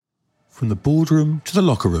From the boardroom to the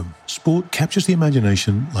locker room, sport captures the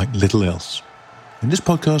imagination like little else. In this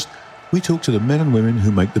podcast, we talk to the men and women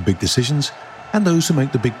who make the big decisions and those who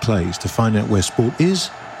make the big plays to find out where sport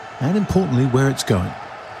is and, importantly, where it's going.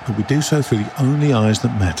 But we do so through the only eyes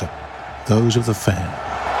that matter, those of the fan.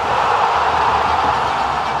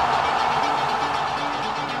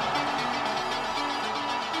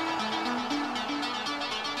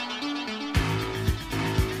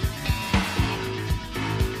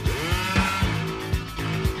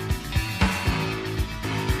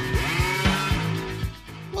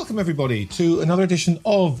 Welcome everybody to another edition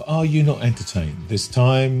of Are You Not Entertained?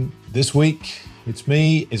 This week, it's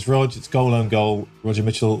me, it's Rog, it's Goal on Goal. Roger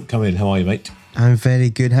Mitchell, come in. How are you, mate? I'm very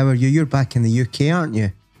good. How are you? You're back in the UK, aren't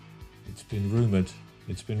you? It's been rumoured.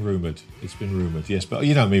 Yes, but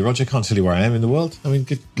you know me, Roger, I can't tell you where I am in the world. I mean,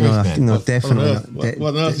 good man. No, definitely not.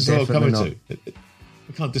 What on earth is it all coming to?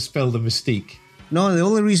 We can't dispel the mystique. No, the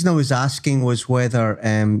only reason I was asking was whether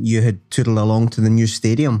you had tootled along to the new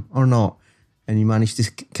stadium or not, and you managed to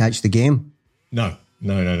catch the game. No.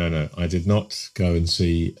 I did not go and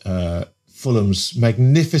see Fulham's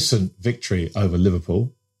magnificent victory over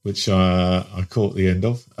Liverpool, which I caught the end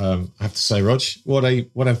of. I have to say, Rog, what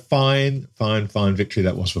a fine victory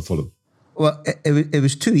that was for Fulham. Well, it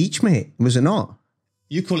was 2 each, mate. Was it not?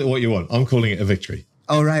 You call it what you want. I'm calling it a victory.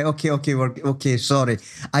 Oh, right. Okay. Sorry.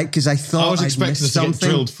 Because I thought I was expecting us to get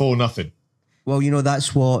drilled 4-0. Well, you know,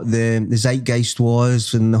 that's what the zeitgeist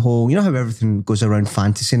was, and the whole, you know how everything goes around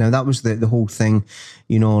fantasy now. That was the whole thing,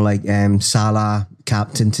 you know, like Salah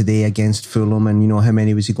captain today against Fulham, and you know, how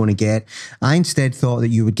many was he going to get? I instead thought that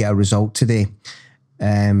you would get a result today.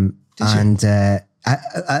 I mean,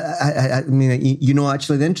 you know,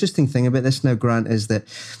 actually the interesting thing about this now, Grant, is that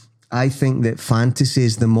I think that fantasy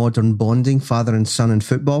is the modern bonding father and son in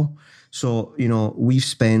football. So, you know, we've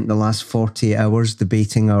spent the last 48 hours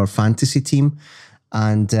debating our fantasy team.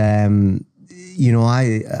 And, you know,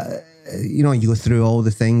 you go through all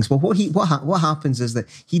the things. Well, what happens is that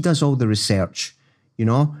he does all the research, you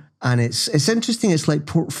know, and it's interesting. It's like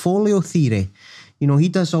portfolio theory. You know, he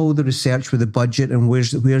does all the research with the budget and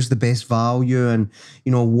where's the best value, and,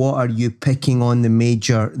 you know, what are you picking on the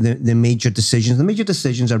major decisions. The major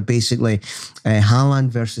decisions are basically Haaland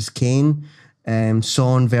versus Kane,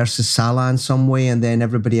 Son versus Salah in some way, and then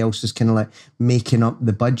everybody else is kind of like making up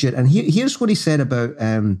the budget. And here's what he said about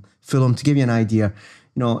Fulham, to give you an idea.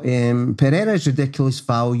 You know, Pereira's ridiculous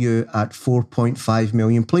value at 4.5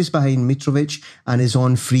 million, plays behind Mitrovic and is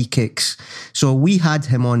on free kicks. So we had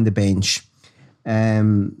him on the bench.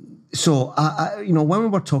 So you know, when we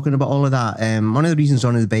were talking about all of that, one of the reasons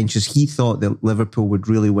on the bench is he thought that Liverpool would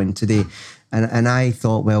really win today, and I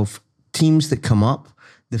thought, well, teams that come up,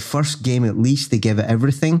 the first game at least, they give it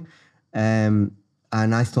everything. And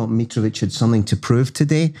I thought Mitrovic had something to prove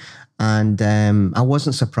today. And I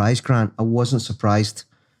wasn't surprised, Grant. I wasn't surprised.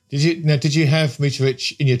 Did you have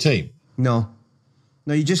Mitrovic in your team? No,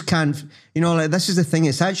 you just can't. You know, like, this is the thing.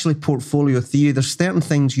 It's actually portfolio theory. There's certain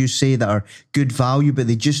things you say that are good value, but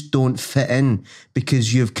they just don't fit in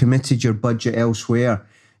because you've committed your budget elsewhere.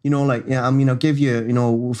 You know, like, yeah, I mean, I'll give you, you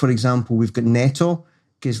know, for example, we've got Neto.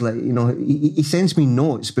 Because, like, you know, he sends me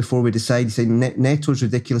notes before we decide. He said Neto's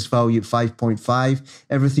ridiculous value at 5.5.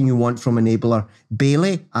 Everything you want from enabler.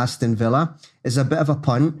 Bailey, Aston Villa, is a bit of a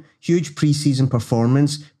punt. Huge pre-season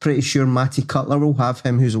performance. Pretty sure Matty Cutler will have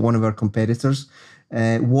him, who's one of our competitors.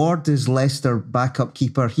 Ward is Leicester backup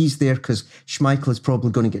keeper. He's there because Schmeichel is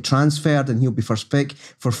probably going to get transferred and he'll be first pick.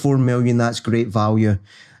 For 4 million, that's great value.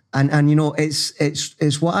 And you know,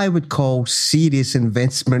 it's what I would call serious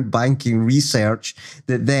investment banking research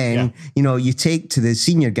that then, you know, you take to the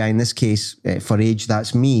senior guy, in this case, for age,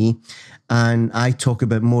 that's me, and I talk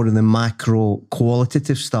about more of the macro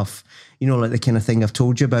qualitative stuff, you know, like the kind of thing I've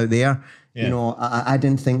told you about there. Yeah. You know, I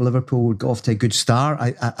didn't think Liverpool would get off to a good start.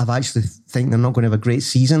 I've actually think they're not going to have a great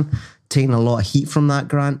season, taking a lot of heat from that,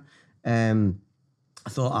 Grant. I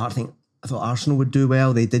thought Arsenal would do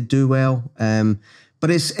well. They did do well. But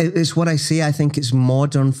it's what I say. I think it's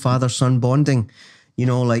modern father-son bonding. You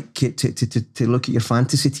know, like to look at your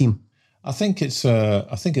fantasy team. I think it's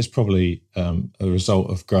probably a result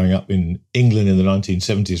of growing up in England in the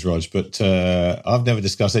 1970s, Rog. But I've never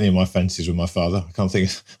discussed any of my fantasies with my father. I can't think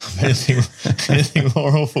of anything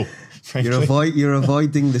more awful. Frankly. You're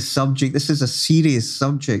avoiding the subject. This is a serious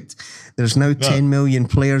subject. There's now 10 million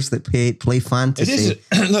players that play fantasy.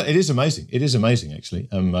 It is amazing. It is amazing, actually.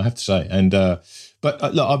 I have to say. And but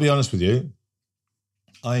look, I'll be honest with you.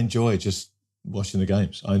 I enjoy just watching the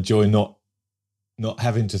games. I enjoy not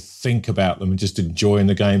having to think about them and just enjoying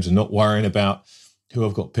the games and not worrying about who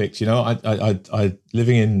I've got picked. You know, I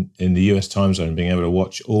living in the US time zone, being able to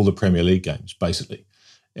watch all the Premier League games basically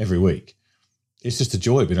every week. It's just a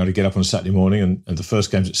joy being able to get up on a Saturday morning and the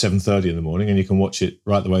first game's at 7:30 in the morning, and you can watch it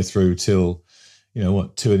right the way through till,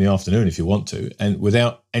 2 in the afternoon if you want to, and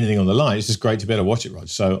without anything on the line. It's just great to be able to watch it, Rog.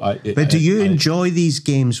 But do you enjoy these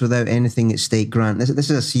games without anything at stake, Grant? This is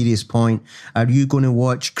a serious point. Are you going to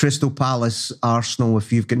watch Crystal Palace, Arsenal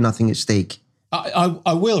if you've got nothing at stake?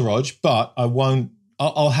 I will, Rog, but I won't.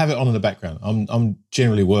 I'll have it on in the background. I'm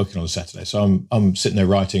generally working on a Saturday, so I'm sitting there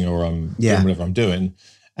writing or I'm doing whatever I'm doing,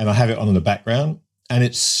 and I have it on in the background. And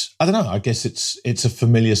it's, I don't know, I guess it's a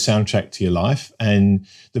familiar soundtrack to your life. And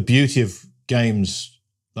the beauty of games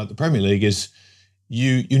like the Premier League is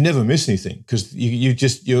you never miss anything, because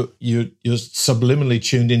you're subliminally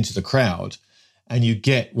tuned into the crowd, and you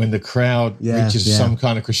get when the crowd reaches some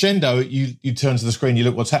kind of crescendo, you turn to the screen, you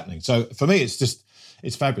look what's happening. So for me,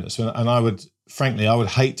 it's fabulous. And I would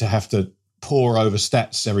hate to have to pore over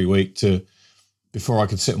stats every week before I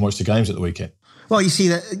could sit and watch the games at the weekend. Well, you see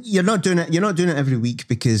that you're not doing it every week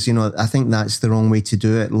because, I think that's the wrong way to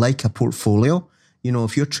do it. Like a portfolio,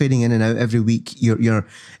 if you're trading in and out every week, you're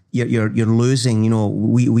losing.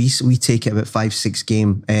 We take it about 5-6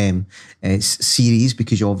 game series,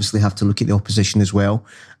 because you obviously have to look at the opposition as well,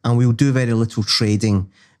 and we'll do very little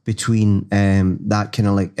trading between that kind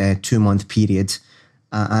of like 2-month period.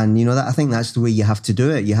 And that, I think that's the way you have to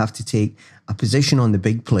do it. You have to take a position on the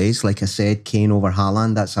big plays, like I said, Kane over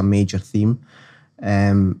Haaland. That's a major theme.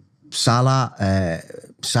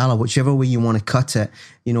 Salah, whichever way you want to cut it.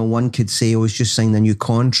 One could say, he's just signed a new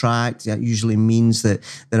contract. That usually means that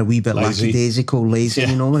they're a wee bit lackadaisical, lazy.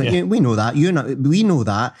 We know that. We know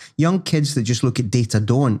that. Young kids that just look at data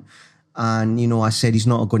don't. And, I said he's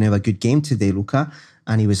not going to have a good game today, Luca.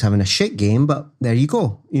 And he was having a shit game, but there you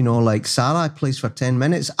go. Like Salah plays for 10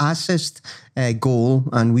 minutes, assist, goal,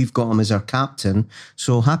 and we've got him as our captain.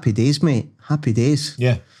 So happy days, mate. Happy days.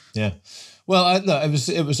 Yeah. Well,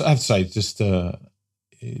 it was. I have to say, just to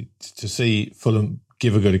see Fulham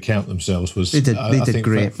give a good account themselves was. They did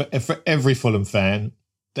great for every Fulham fan.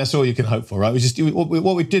 That's all you can hope for, right?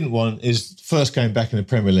 What we didn't want is first game back in the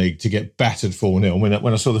Premier League to get battered 4-0.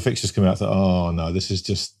 When I saw the fixtures come out, I thought, oh no, this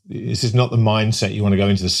is not the mindset you want to go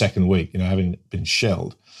into the second week, having been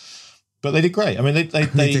shelled. But they did great. I mean, they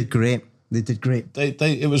did great. They did great.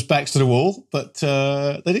 It was backs to the wall, but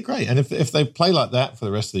they did great. And if they play like that for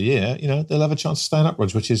the rest of the year, they'll have a chance to stay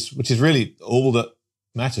upwards, which is really all that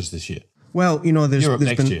matters this year. Well, there's Europe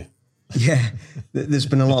next year. Yeah, there's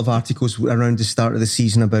been a lot of articles around the start of the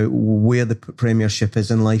season about where the Premiership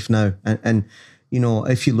is in life now, and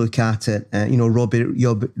if you look at it,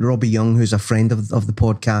 Robbie Young, who's a friend of the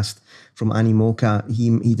podcast from Annie Mocha,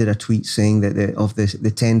 he did a tweet saying that of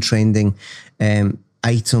the 10 trending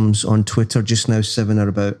items on Twitter just now, 7 are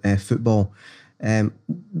about football.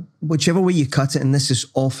 Whichever way you cut it, and this is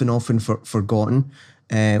often forgotten,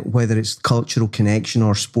 whether it's cultural connection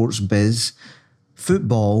or sports biz.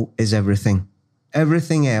 Football is everything.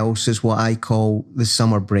 Everything else is what I call the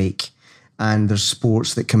summer break. And there's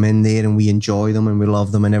sports that come in there and we enjoy them and we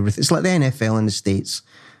love them and everything. It's like the NFL in the States.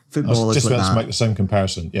 Football is just like about that. to make the same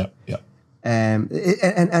comparison. Yeah.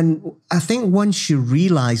 And I think once you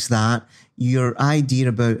realise that, your idea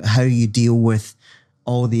about how you deal with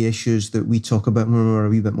all the issues that we talk about when we're a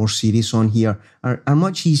wee bit more serious on here are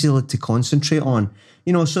much easier to concentrate on.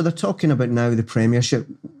 So they're talking about now the Premiership.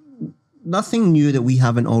 Nothing new that we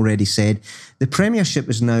haven't already said. The Premiership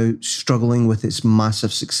is now struggling with its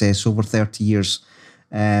massive success over 30 years.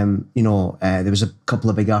 There was a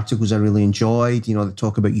couple of big articles I really enjoyed. They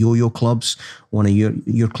talk about yo-yo clubs. One of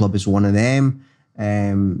your club is one of them.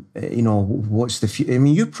 What's the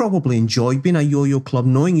you probably enjoyed being a yo-yo club.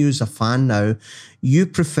 Knowing you as a fan now, you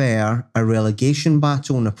prefer a relegation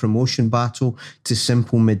battle and a promotion battle to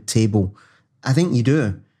simple mid-table. I think you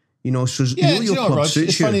do. So yo-yo club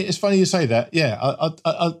suits you. It's funny you say that. Yeah,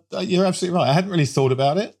 I, you're absolutely right. I hadn't really thought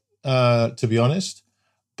about it, to be honest.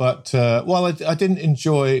 But while I didn't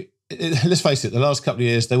enjoy it, let's face it, the last couple of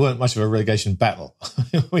years, they weren't much of a relegation battle.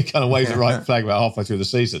 We kind of waved the right flag about halfway through the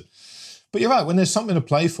season. But you're right, when there's something to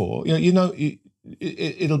play for,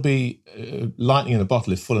 it'll be lightning in a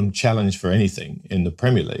bottle if Fulham challenge for anything in the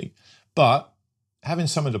Premier League. But having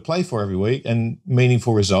something to play for every week and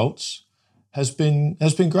meaningful results has been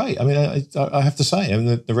great. I mean, I have to say,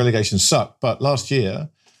 the relegation sucked, but last year,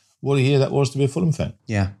 what a year that was to be a Fulham fan.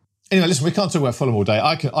 Yeah. Anyway, listen, we can't talk about Fulham all day.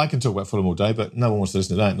 I can talk about Fulham all day, but no one wants to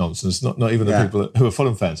listen to that nonsense. Not even the people who are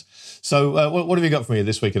Fulham fans. So, what have you got for me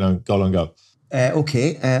this week in Goal on Go?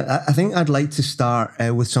 Okay, I think I'd like to start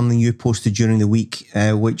with something you posted during the week,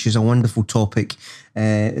 which is a wonderful topic.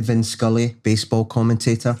 Vin Scully, baseball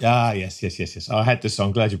commentator. Yes. I had this.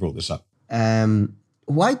 I'm glad you brought this up.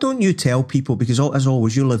 Why don't you tell people, because as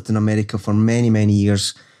always, you lived in America for many, many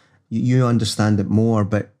years, you understand it more,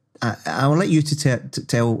 but I will let you to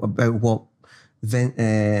tell about what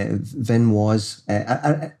Vin was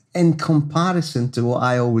in comparison to what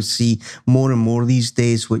I always see more and more these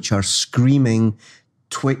days, which are screaming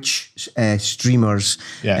Twitch streamers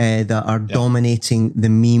that are dominating the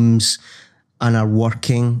memes and are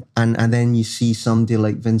working. And then you see somebody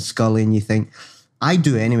like Vin Scully and you think, I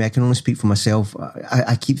do anyway, I can only speak for myself.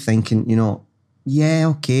 I keep thinking,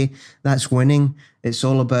 okay, that's winning. It's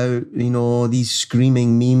all about, these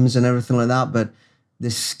screaming memes and everything like that. But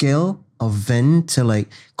the skill of Vin to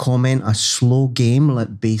comment a slow game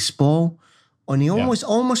like baseball, and he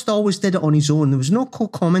almost always did it on his own. There was no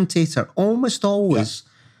co-commentator, almost always.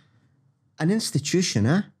 An institution,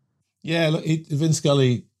 eh? Yeah, look, Vin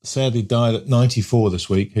Scully sadly died at 94 this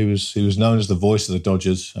week. He was known as the voice of the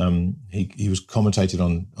Dodgers. He was commentated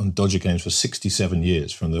on Dodger games for 67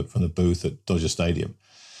 years from the booth at Dodger Stadium.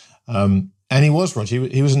 And he was, Roger.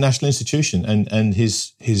 He was a national institution, and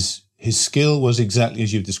his skill was exactly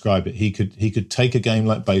as you've described it. He could take a game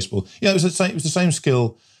like baseball. It was the same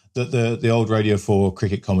skill that the old Radio 4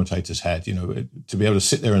 cricket commentators had. To be able to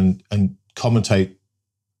sit there and commentate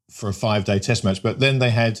for a 5-day test match. But then they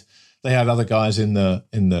had other guys in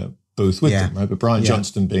the booth with them, right? But Brian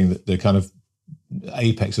Johnston being the kind of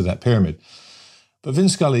apex of that pyramid. But Vin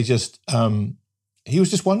Scully he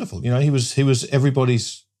was just wonderful. He was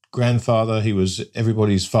everybody's grandfather. He was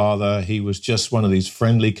everybody's father. He was just one of these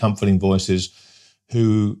friendly, comforting voices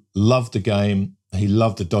who loved the game. He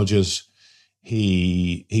loved the Dodgers.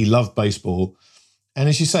 He loved baseball. And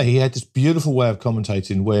as you say, he had this beautiful way of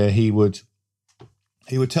commentating where he would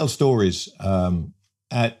tell stories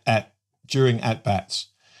during at-bats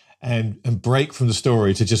and break from the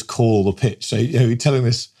story to just call the pitch. So he's telling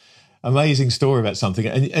this amazing story about something,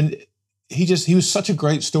 and he was such a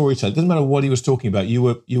great storyteller. It doesn't matter what he was talking about. You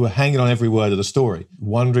were hanging on every word of the story,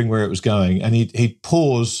 wondering where it was going, and he'd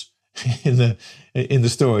pause in the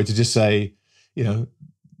story to just say,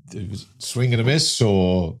 swing and a miss,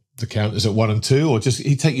 or the count is at 1 and 2, or just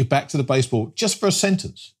he'd take you back to the baseball just for a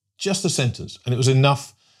sentence, and it was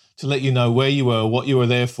enough to let you know where you were, what you were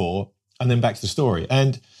there for, and then back to the story.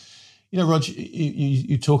 And Roger,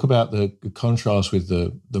 you talk about the contrast with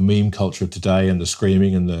the meme culture of today and the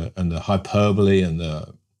screaming and the hyperbole and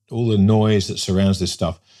all the noise that surrounds this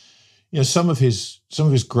stuff. Some of his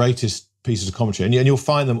greatest pieces of commentary, and you'll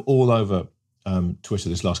find them all over Twitter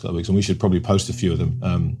this last couple of weeks, and we should probably post a few of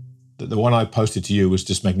them. The one I posted to you was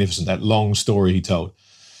just magnificent. That long story he told.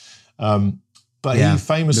 But he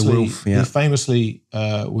famously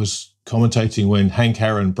was commentating when Hank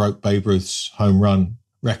Aaron broke Babe Ruth's home run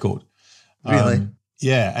record. Really?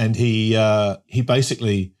 And he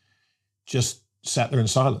basically just sat there in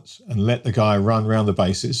silence and let the guy run around the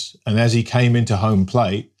bases. And as he came into home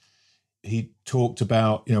plate, he talked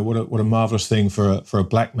about what a marvelous thing for a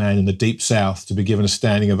black man in the Deep South to be given a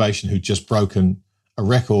standing ovation who'd just broken a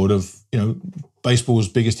record of baseball's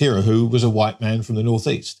biggest hero, who was a white man from the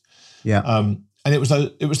Northeast. Yeah. And it was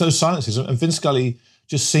those silences, and Vin Scully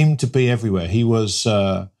just seemed to be everywhere. He was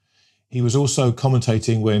also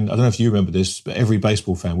commentating when, I don't know if you remember this, but every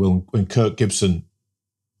baseball fan will, when Kirk Gibson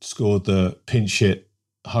scored the pinch hit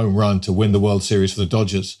home run to win the World Series for the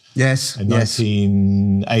Dodgers. Yes. In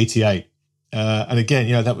 1988. And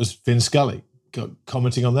again, that was Vin Scully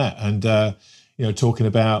commenting on that, and talking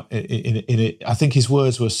about in it. I think his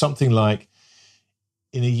words were something like,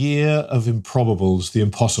 "In a year of improbables, the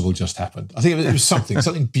impossible just happened." I think it was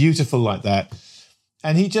something beautiful like that.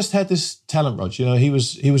 And he just had this talent, Rog. He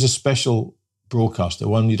was a special broadcaster,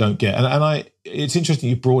 one you don't get. And it's interesting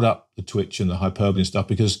you brought up the Twitch and the hyperbole and stuff,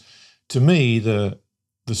 because to me the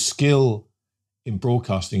skill in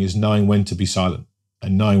broadcasting is knowing when to be silent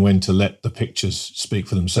and knowing when to let the pictures speak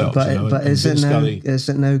for themselves. But is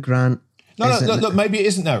it now, Grant? No, look, maybe it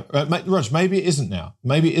isn't now. Rog, maybe it isn't now.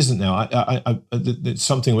 It's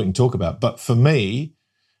something we can talk about. But for me,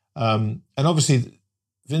 and obviously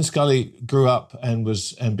Vin Scully grew up and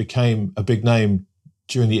became a big name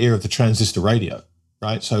during the era of the transistor radio,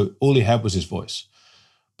 right? So all he had was his voice.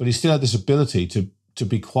 But he still had this ability to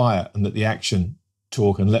be quiet and let the action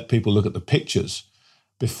talk and let people look at the pictures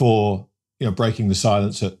before, breaking the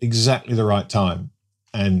silence at exactly the right time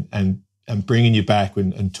and bringing you back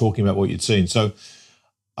and talking about what you'd seen. So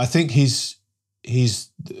I think he's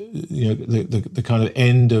the kind of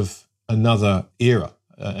end of another era,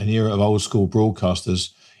 an era of old school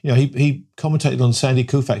broadcasters. he commentated on Sandy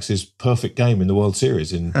Koufax's perfect game in the World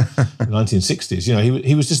Series in the 1960s.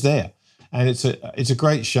 He was just there, and it's a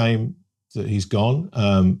great shame that he's gone.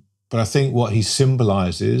 But I think what he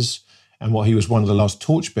symbolises and what he was one of the last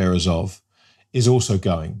torchbearers of is also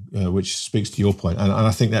going, which speaks to your point. And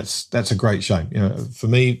I think that's a great shame. For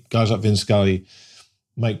me, guys like Vin Scully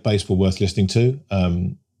make baseball worth listening to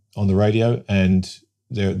on the radio, and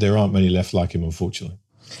there aren't many left like him, unfortunately.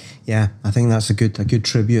 Yeah, I think that's a good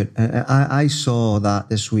tribute. I saw that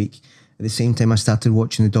this week. At the same time, I started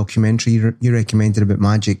watching the documentary you recommended about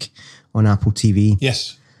Magic on Apple TV.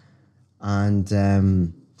 Yes. And,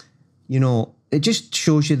 it just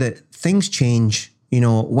shows you that things change.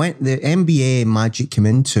 When the NBA Magic came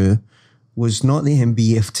into was not the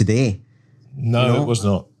NBA of today. No, it was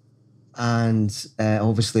not. And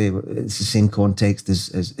obviously, it's the same context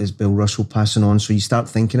as Bill Russell passing on. So you start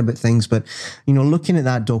thinking about things. But, looking at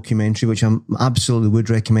that documentary, which I absolutely would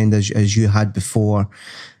recommend as you had before,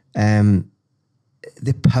 the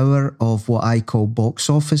power of what I call box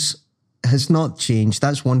office has not changed.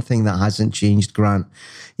 That's one thing that hasn't changed, Grant.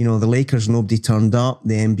 The Lakers, nobody turned up.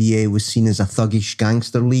 The NBA was seen as a thuggish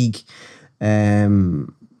gangster league.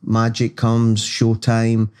 Magic comes,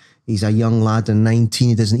 Showtime. He's a young lad at 19.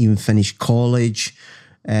 He doesn't even finish college.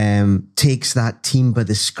 Takes that team by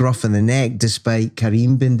the scruff of the neck, despite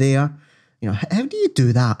Kareem being there. How do you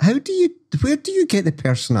do that? Where do you get the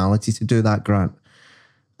personality to do that, Grant?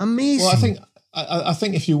 Amazing. Well, I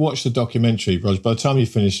think if you watch the documentary, Rog, by the time you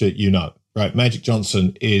finish it, right? Magic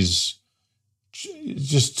Johnson is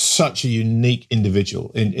just such a unique individual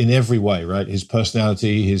in every way, right? His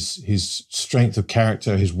personality, his strength of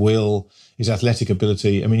character, his will, his athletic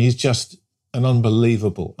ability. I mean, he's just an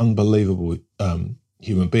unbelievable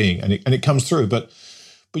human being, and it comes through. But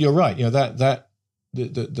you're right. That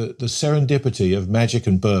the serendipity of Magic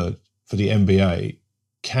and Bird for the NBA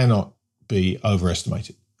cannot be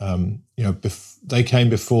overestimated. They came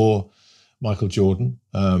before Michael Jordan.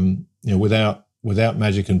 Without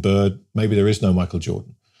Magic and Bird, maybe there is no Michael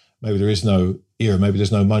Jordan. Maybe there is no era. Maybe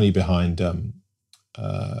there's no money behind the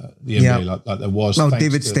NBA like there was. Well,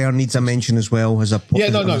 David Stern needs a mention as well as a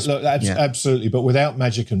absolutely. But without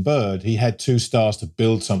Magic and Bird, he had two stars to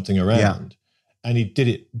build something around, and he did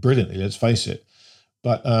it brilliantly. Let's face it.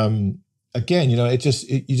 But again, you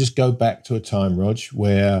just go back to a time, Rog,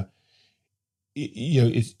 where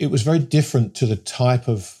it was very different to the type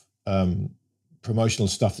of promotional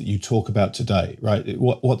stuff that you talk about today, right?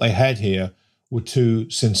 What they had here were two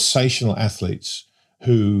sensational athletes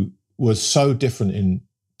who were so different in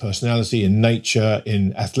personality, in nature,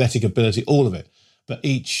 in athletic ability, all of it, but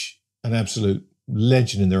each an absolute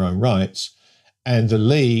legend in their own rights. And the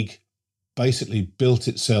league basically built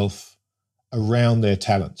itself around their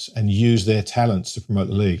talents and used their talents to promote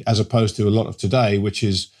the league, as opposed to a lot of today, which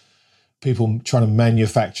is people trying to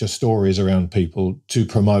manufacture stories around people to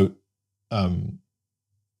promote. I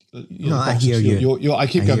hear you. I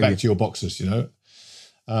keep going back to your boxers.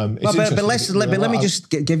 But let me just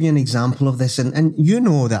give you an example of this, and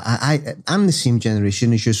that I'm the same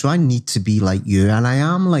generation as you, so I need to be like you, and I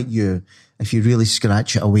am like you if you really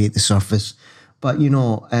scratch it away at the surface. But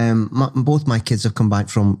both my kids have come back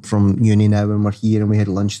from uni now, and we're here, and we had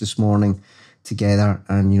lunch this morning together,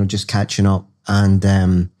 and just catching up. And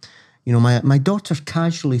my daughter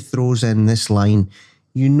casually throws in this line: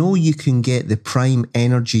 you can get the Prime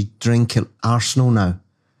Energy drink at Arsenal now.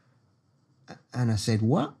 And I said,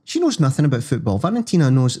 what? She knows nothing about football. Valentina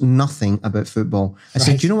knows nothing about football. I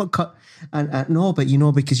said, do you know what? No, but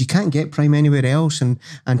because you can't get Prime anywhere else. And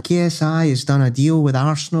KSI has done a deal with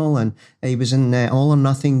Arsenal, and he was in All or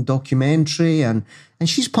Nothing documentary, and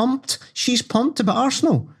she's pumped. She's pumped about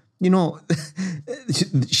Arsenal.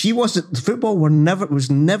 She wasn't. Football was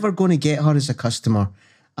never going to get her as a customer.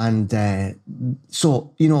 And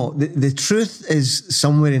so, the truth is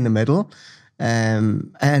somewhere in the middle.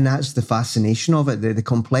 And that's the fascination of it, the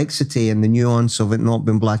complexity and the nuance of it not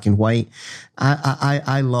being black and white.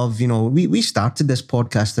 I love, we started this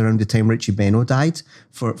podcast around the time Richie Beno died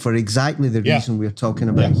for exactly the reason we're talking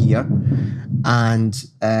about here. And,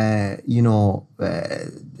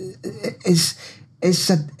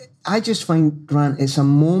 I just find, Grant, it's a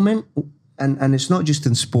moment, and it's not just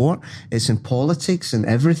in sport, it's in politics and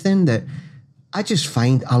everything, that I just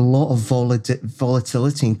find a lot of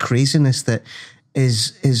volatility and craziness that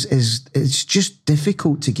is it's just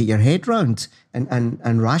difficult to get your head around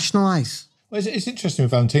and rationalise. Well, it's interesting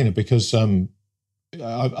with Valentina because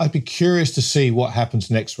I'd be curious to see what happens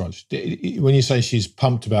next, Rog. When you say she's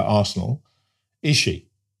pumped about Arsenal, is she?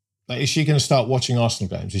 Is she going to start watching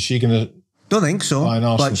Arsenal games? Is she going to? Don't think so. Buy an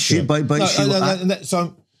Arsenal but she.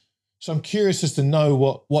 So I'm curious as to know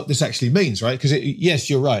what this actually means, right? Because yes,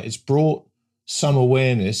 you're right. It's brought some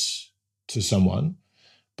awareness to someone,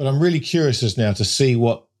 but I'm really curious as now to see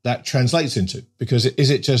what that translates into. Because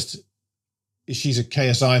she's a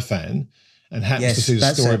KSI fan and happens to see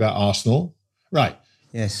the story about Arsenal, right?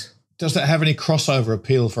 Yes. Does that have any crossover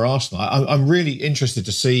appeal for Arsenal? I'm really interested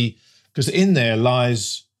to see, because in there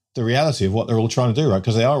lies the reality of what they're all trying to do, right?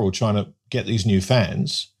 Because they are all trying to get these new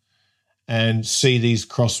fans and see these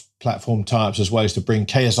cross-platform types as ways to bring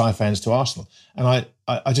KSI fans to Arsenal. And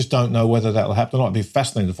I just don't know whether that will happen or not. It'd be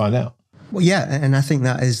fascinating to find out. Well, yeah, and I think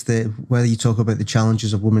that is whether you talk about the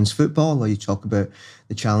challenges of women's football or you talk about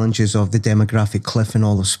the challenges of the demographic cliff in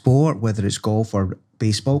all of sport, whether it's golf or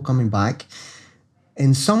baseball coming back.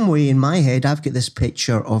 In some way, in my head, I've got this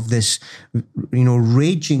picture of this,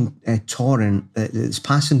 raging torrent that's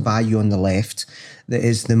passing by you on the left. That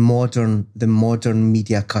is the modern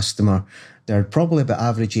media customer. They're probably about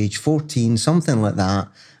average age 14, something like that,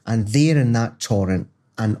 and they're in that torrent,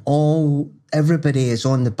 and everybody is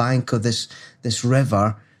on the bank of this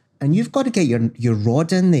river, and you've got to get your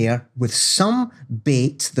rod in there with some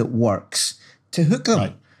bait that works to hook them,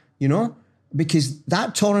 right. Because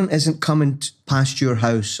that torrent isn't coming past your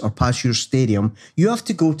house or past your stadium. You have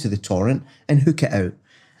to go to the torrent and hook it out.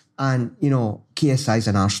 And, KSI is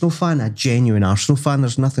an Arsenal fan, a genuine Arsenal fan.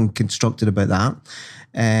 There's nothing constructed about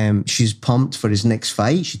that. She's pumped for his next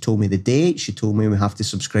fight. She told me the date. She told me we have to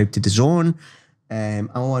subscribe to DAZN.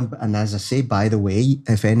 And as I say, by the way,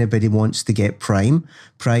 if anybody wants to get Prime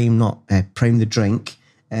the drink,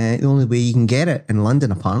 the only way you can get it in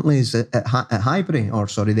London apparently is at Highbury, the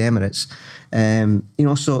Emirates.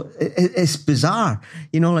 So it's bizarre.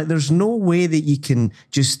 There's no way that you can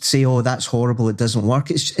just say, "Oh, that's horrible. It doesn't work."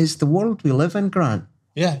 It's the world we live in, Grant.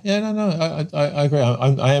 Yeah, no. I agree.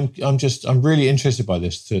 I'm really interested by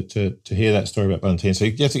this to hear that story about Valentina. So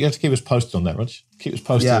you have to keep us posted on that, Rog. Keep us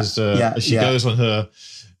posted as she goes on her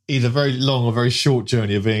either very long or very short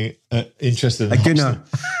journey of being interested in Arsenal.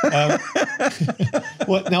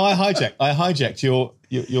 Well, now I hijacked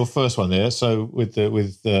your first one there. So with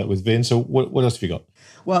Vin. So what else have you got?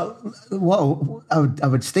 Well, I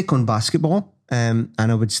would stick on basketball. And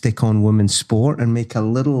I would stick on women's sport and make a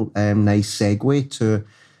little nice segue to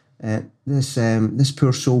this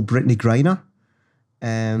poor soul, Brittany Griner.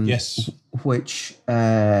 Yes. Which,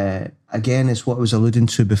 again, is what I was alluding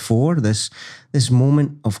to before, this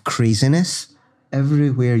moment of craziness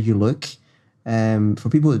everywhere you look. For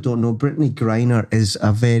people that don't know, Brittany Griner is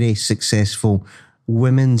a very successful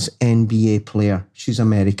women's NBA player. She's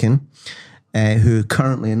American. Who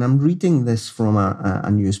currently, and I'm reading this from a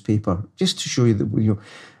newspaper, just to show you that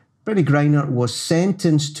Brittany Griner was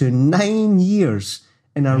sentenced to 9 years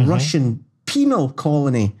in a Russian penal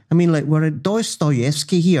colony. I mean, we're at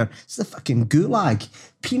Dostoevsky here. It's the fucking gulag.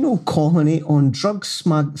 Penal colony on drug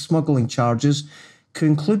smuggling charges,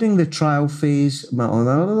 concluding the trial phase, and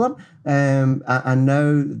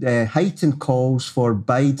now heightened calls for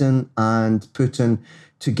Biden and Putin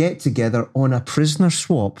to get together on a prisoner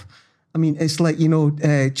swap. I mean, it's like,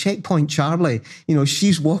 Checkpoint Charlie,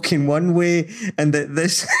 she's walking one way and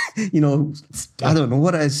this, I don't know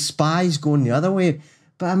what it is, spies going the other way.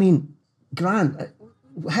 But I mean, Grant,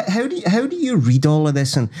 how do you read all of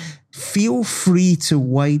this? And feel free to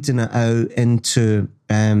widen it out into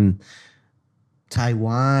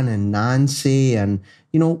Taiwan and Nancy and,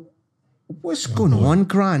 what's going on,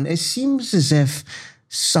 Grant? It seems as if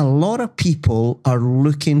a lot of people are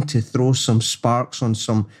looking to throw some sparks on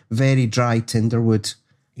some very dry tinderwood.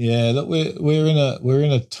 Yeah, look, we're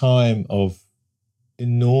in a time of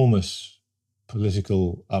enormous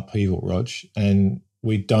political upheaval, Rog, and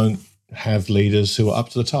we don't have leaders who are up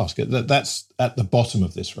to the task. That's at the bottom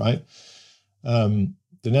of this, right? The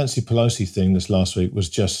Nancy Pelosi thing this last week was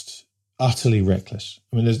just utterly reckless.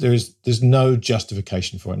 I mean, there's no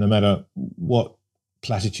justification for it, no matter what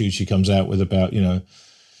platitude she comes out with about,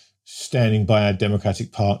 standing by our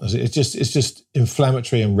democratic partners. It's just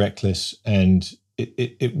inflammatory and reckless, and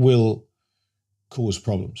it will cause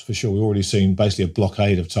problems for sure. We've already seen basically a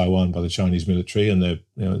blockade of Taiwan by the Chinese military, and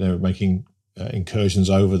they're making incursions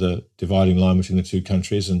over the dividing line between the two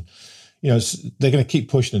countries, and they're going to keep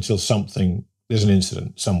pushing until there's an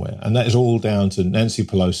incident somewhere, and that is all down to Nancy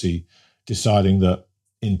Pelosi deciding that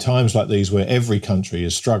in times like these where every country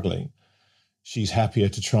is struggling, she's happier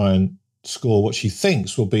to try and score what she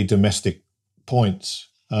thinks will be domestic points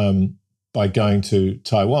by going to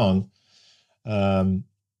Taiwan.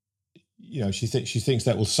 She thinks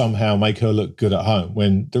that will somehow make her look good at home,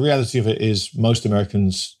 when the reality of it is most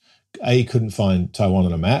Americans, A, couldn't find Taiwan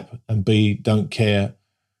on a map, and B, don't care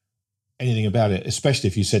anything about it, especially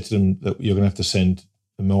if you said to them that you're going to have to send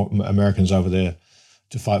Americans over there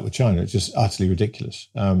to fight with China. It's just utterly ridiculous.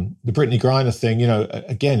 The Brittany Griner thing,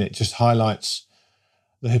 again, it just highlights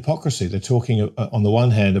the hypocrisy. They're talking on the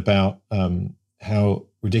one hand about how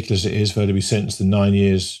ridiculous it is for her to be sentenced to 9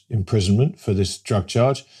 years imprisonment for this drug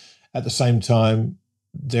charge. At the same time,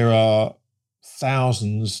 there are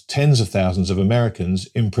thousands, tens of thousands of Americans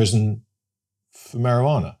in prison for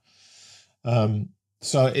marijuana.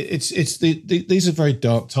 So these are very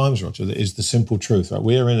dark times, Roger. That is the simple truth, right?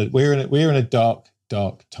 We're in a dark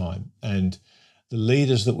time, and the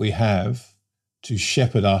leaders that we have to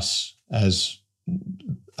shepherd us as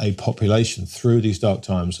a population through these dark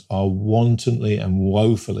times are wantonly and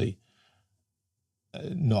woefully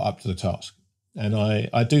not up to the task. And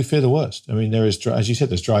I do fear the worst. I mean, there is, as you said,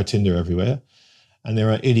 there's dry tinder everywhere, and there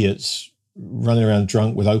are idiots running around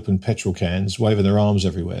drunk with open petrol cans, waving their arms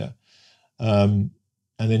everywhere. And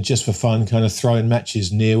then just for fun, kind of throwing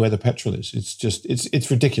matches near where the petrol is. It's just,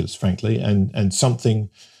 it's ridiculous, frankly. And something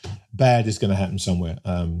bad is going to happen somewhere.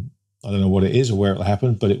 I don't know what it is or where it'll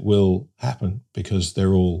happen, but it will happen because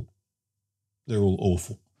they're all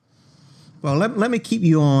awful. Well, let me keep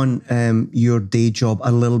you on your day job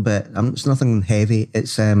a little bit. It's nothing heavy.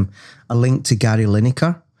 It's a link to Gary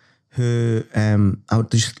Lineker, who I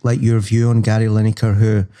would just like your view on Gary Lineker,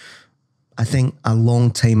 who I think a long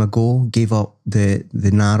time ago gave up the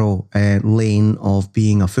narrow lane of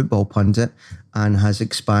being a football pundit and has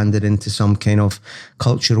expanded into some kind of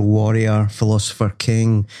cultural warrior, philosopher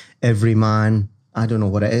king, everyman. I don't know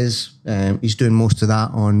what it is. He's doing most of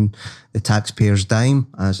that on the taxpayer's dime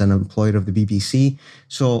as an employer of the BBC.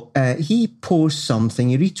 So he posts something,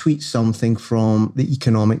 he retweets something from the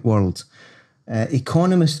economic world.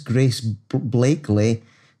 Economist Grace Blakely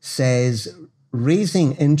says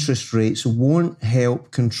raising interest rates won't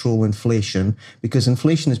help control inflation because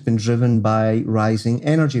inflation has been driven by rising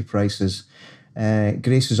energy prices.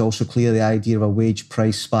 Grace is also clear the idea of a wage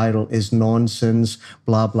price spiral is nonsense,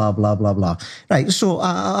 blah, blah, blah, blah, blah. Right, so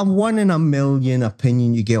a 1 in a million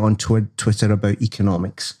opinion you get on Twitter about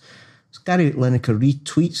economics. So Gary Lineker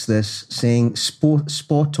retweets this saying,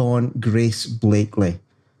 spot on Grace Blakely.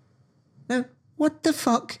 Now, what the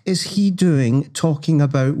fuck is he doing talking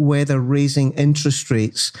about whether raising interest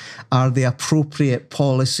rates are the appropriate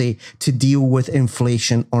policy to deal with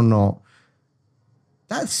inflation or not?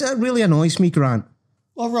 That really annoys me, Grant.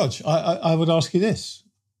 Well, Rog, I would ask you this.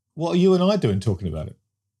 What are you and I doing talking about it?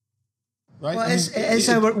 Right? Well,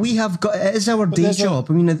 it is our day job.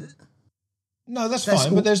 No, that's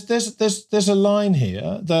fine. But there's a line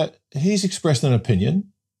here that he's expressed an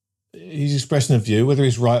opinion. He's expressing a view, whether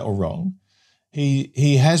he's right or wrong.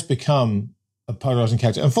 He has become a polarizing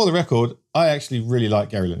character. And for the record, I actually really like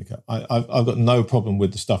Gary Lineker. I've got no problem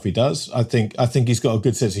with the stuff he does. I think he's got a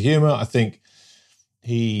good sense of humor. I think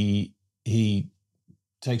he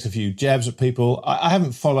takes a few jabs at people. I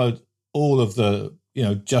haven't followed all of the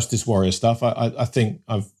justice warrior stuff. I think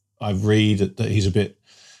I've read that he's a bit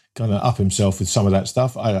kind of up himself with some of that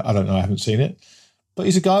stuff. I don't know. I haven't seen it, but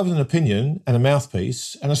he's a guy with an opinion and a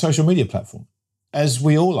mouthpiece and a social media platform, as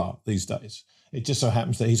we all are these days. It just so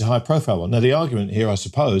happens that he's a high profile one. Now the argument here, I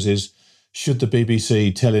suppose, is should the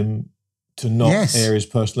BBC tell him to not air his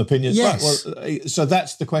personal opinions? Yes. Right, well, so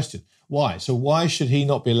that's the question. Why? So why should he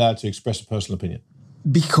not be allowed to express a personal opinion?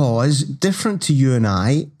 Because different to you and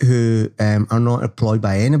I, who are not employed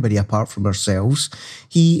by anybody apart from ourselves,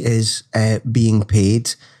 he is being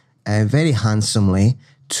paid very handsomely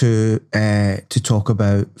to talk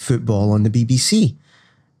about football on the BBC.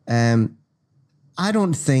 I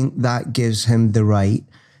don't think that gives him the right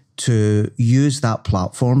to use that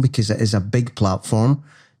platform, because it is a big platform,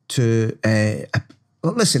 to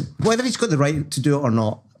listen, whether he's got the right to do it or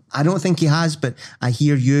not, I don't think he has, but I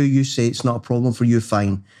hear you say it's not a problem for you,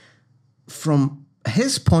 fine. From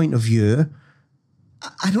his point of view,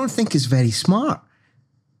 I don't think it's very smart.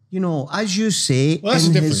 As you say... Well, that's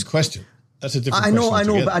a different question. That's a different question.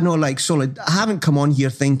 I know, I haven't come on here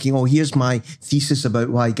thinking, here's my thesis about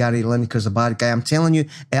why Gary Lineker's a bad guy. I'm telling you, it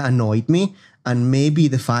annoyed me. And maybe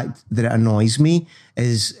the fact that it annoys me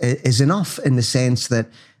is enough, in the sense that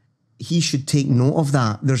he should take note of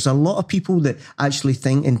that. There's a lot of people that actually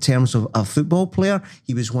think in terms of a football player,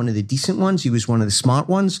 he was one of the decent ones. He was one of the smart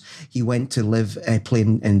ones. He went to live, play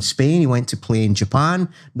in Spain. He went to play in Japan.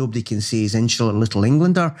 Nobody can say he's insular little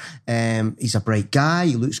Englander. He's a bright guy.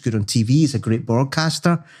 He looks good on TV. He's a great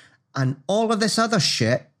broadcaster. And all of this other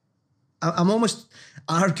shit, I'm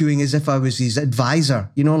arguing as if I was his advisor.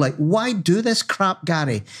 Like, why do this crap,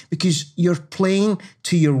 Gary? Because you're playing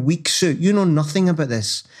to your weak suit. You know nothing about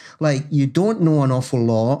this. Like, you don't know an awful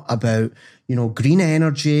lot about, green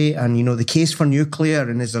energy and, the case for nuclear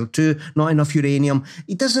and is there not enough uranium.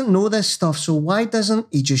 He doesn't know this stuff. So why doesn't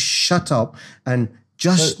he just shut up and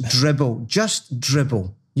just dribble? Just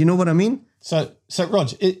dribble. You know what I mean? So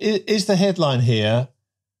Rog, is the headline here,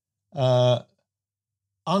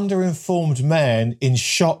 underinformed man in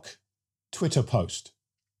shock Twitter post?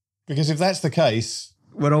 Because if that's the case,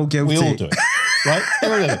 we're all guilty. We all do it, right?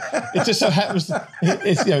 It just so happens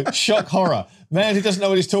it's shock horror. Man who doesn't know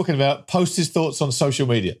what he's talking about posts his thoughts on social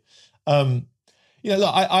media. Look,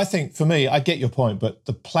 I think for me, I get your point, but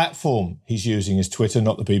the platform he's using is Twitter,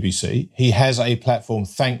 not the BBC. He has a platform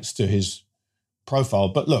thanks to his profile.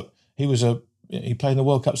 But look, he played in the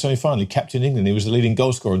World Cup semi-final. He captained England. He was the leading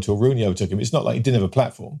goal scorer until Rooney overtook him. It's not like he didn't have a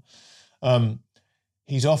platform.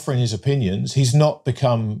 He's offering his opinions. He's not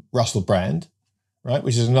become Russell Brand, right?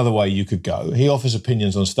 Which is another way you could go. He offers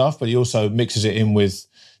opinions on stuff, but he also mixes it in with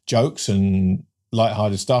jokes and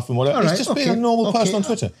lighthearted stuff and whatever. He's just being a normal person on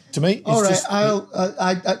Twitter. To me,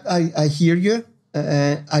 I hear you.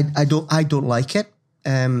 I don't like it.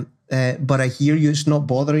 But I hear you. It's not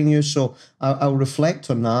bothering you, so I'll reflect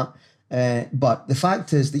on that. But the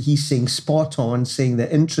fact is that he's saying spot on, saying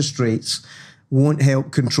that interest rates won't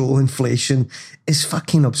help control inflation is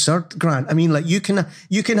fucking absurd, Grant. I mean, like you can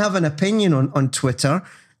have an opinion on Twitter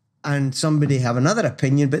and somebody have another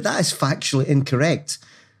opinion, but that is factually incorrect.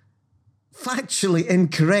 Factually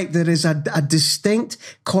incorrect. There is a distinct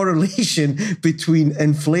correlation between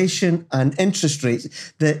inflation and interest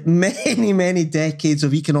rates that many, many decades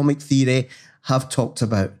of economic theory have talked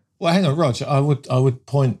about. Well, hang on, Rog. I would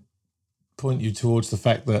point you towards the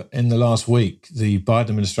fact that in the last week, the Biden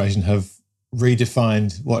administration have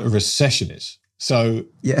redefined what a recession is. So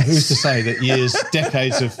Who's to say that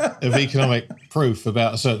decades of economic proof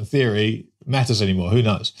about a certain theory matters anymore? Who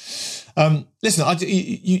knows? Listen,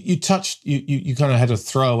 you kind of had a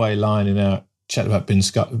throwaway line in our chat about Vin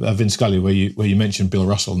Scully where you mentioned Bill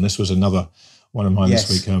Russell, and this was another one of mine this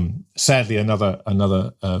week. Sadly,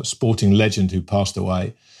 another sporting legend who passed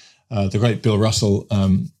away, the great Bill Russell,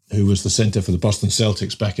 who was the centre for the Boston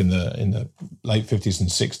Celtics back in the late 50s and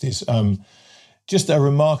 60s. Just a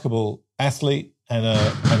remarkable athlete and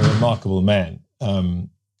a remarkable man.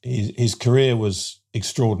 His career was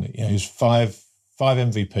extraordinary. He was five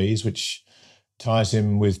MVPs, which ties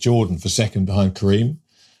him with Jordan for second behind Kareem.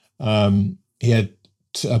 He had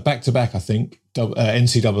back-to-back, I think,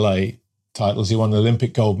 NCAA titles. He won the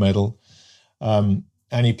Olympic gold medal. And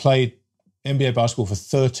he played NBA basketball for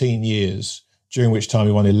 13 years, during which time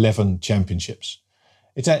he won 11 championships.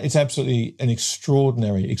 It's absolutely an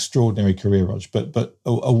extraordinary career, Rog. But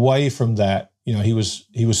away from that, he was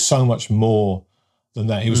so much more than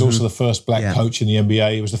that. He was also the first black coach in the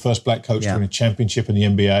NBA. He was the first black coach to win a championship in the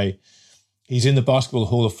NBA. He's in the Basketball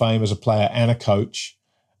Hall of Fame as a player and a coach,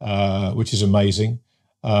 which is amazing.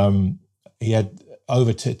 He had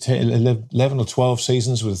over 11 or 12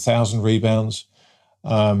 seasons with 1,000 rebounds.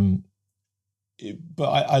 But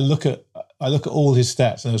I look at all his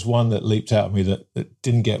stats, and there's one that leaped out at me that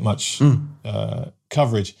didn't get much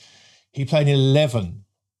coverage. He played in 11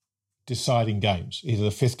 deciding games, either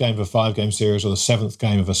the fifth game of a 5-game series or the seventh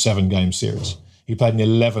game of a 7-game series. He played in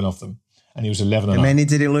 11 of them, and he was 11-0. How many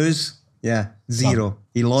did he lose? Yeah, 0. None.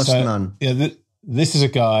 He lost none. This is a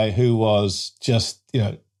guy who was just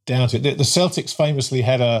down to it. The Celtics famously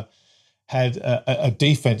had a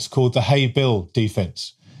defense called the Hey Bill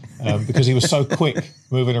defense. Because he was so quick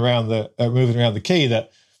moving around the key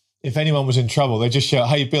that if anyone was in trouble, they'd just shout,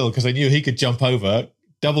 "Hey, Bill," because they knew he could jump over,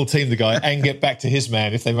 double team the guy, and get back to his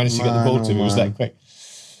man if they managed to get the ball to him. He was that quick.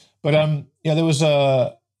 But there was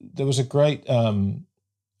a great a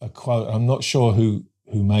quote. I'm not sure who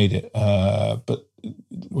made it, but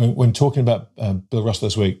when talking about Bill Russell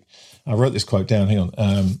this week, I wrote this quote down. Hang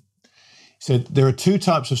on. He said, "There are two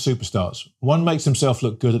types of superstars. One makes himself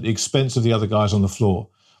look good at the expense of the other guys on the floor.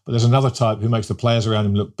 But there's another type who makes the players around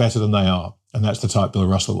him look better than they are, and that's the type Bill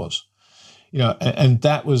Russell was." And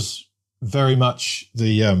that was very much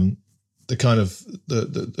the kind of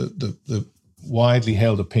the widely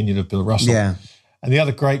held opinion of Bill Russell. Yeah. And the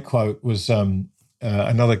other great quote was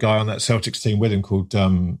another guy on that Celtics team with him called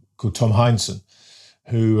Tom Heinsohn,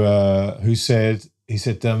 who said,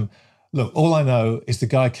 "Look, all I know is the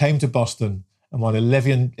guy came to Boston and won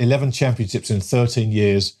 11 championships in 13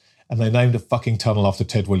 years." And they named a fucking tunnel after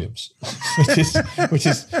Ted Williams, which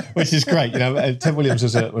is great. Ted Williams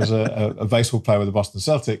was a baseball player with the Boston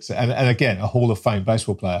Celtics, and again a Hall of Fame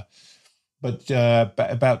baseball player. But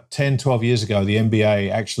about 10, 12 years ago, the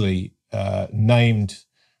NBA actually named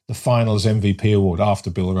the Finals MVP award after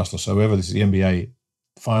Bill Russell. So whoever this is, the NBA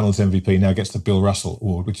Finals MVP now gets the Bill Russell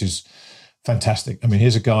Award, which is fantastic. I mean,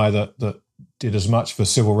 here's a guy that did as much for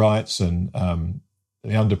civil rights and the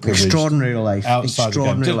underprivileged. Extraordinary life. Outside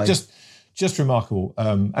Extraordinary the game. life. Just remarkable.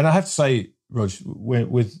 And I have to say, Rog,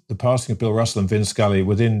 with the passing of Bill Russell and Vin Scully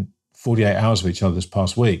within 48 hours of each other this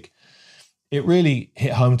past week, it really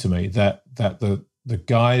hit home to me that the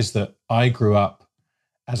guys that I grew up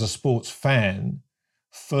as a sports fan,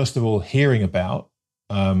 first of all, hearing about,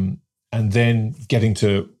 and then getting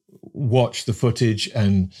to watch the footage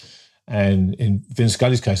and in Vin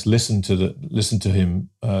Scully's case, listen to him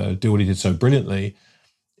do what he did so brilliantly.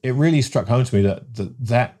 It really struck home to me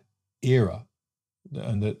that era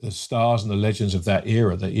and the stars and the legends of that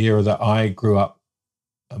era, the era that I grew up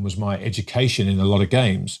and was my education in a lot of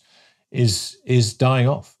games, is dying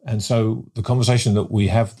off. And so the conversation that we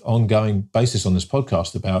have ongoing basis on this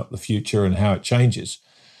podcast about the future and how it changes,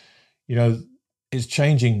 is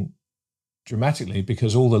changing dramatically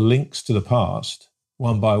because all the links to the past,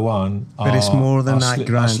 one by one, but it's more than that,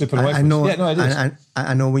 Grant. I know. Yeah, no, it is.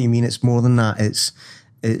 I know what you mean. It's more than that. It's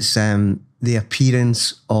the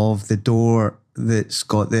appearance of the door that's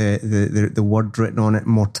got the word written on it,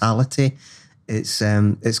 mortality.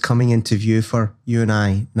 It's coming into view for you and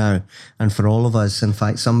I now, and for all of us. In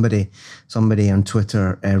fact, somebody on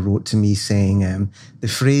Twitter wrote to me saying the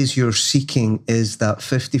phrase you're seeking is that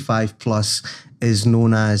 55 plus is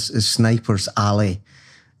known as a sniper's alley,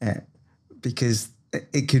 because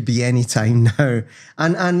it could be any time now,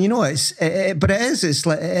 and but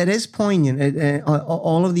it is poignant.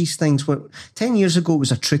 All of these things. 10 years ago, it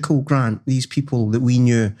was a trickle, Grant. These people that we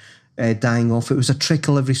knew dying off, it was a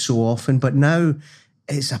trickle every so often, but now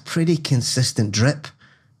it's a pretty consistent drip.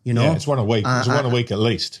 Yeah, it's one a week. It's one a week at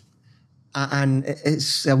least. And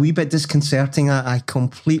it's a wee bit disconcerting. I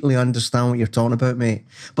completely understand what you're talking about, mate.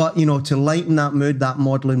 But, to lighten that mood, that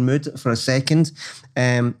modelling mood for a second,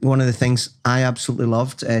 one of the things I absolutely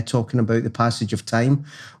loved talking about the passage of time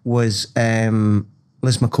was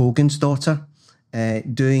Liz McColgan's daughter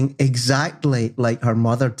doing exactly like her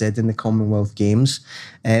mother did in the Commonwealth Games,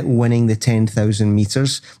 winning the 10,000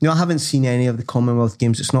 metres. I haven't seen any of the Commonwealth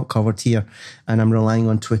Games. It's not covered here, and I'm relying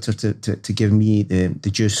on Twitter to give me the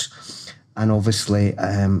juice. And obviously,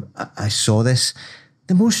 I saw this.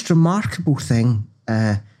 The most remarkable thing,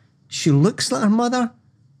 she looks like her mother,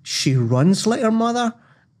 she runs like her mother,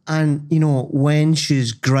 and, when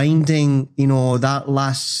she's grinding, that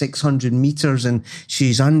last 600 metres and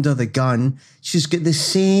she's under the gun, she's got the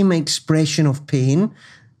same expression of pain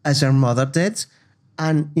as her mother did.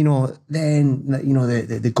 And, then,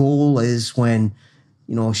 the goal is when,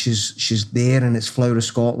 she's there and it's Flower of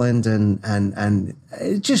Scotland and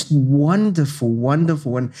it's just wonderful,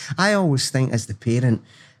 wonderful. And I always think as the parent,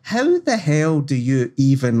 how the hell do you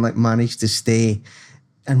even manage to stay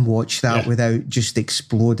and watch that without just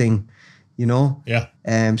exploding, Yeah.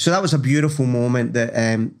 So that was a beautiful moment that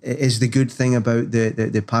is the good thing about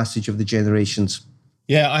the passage of the generations.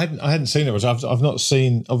 Yeah, I hadn't seen it. I've not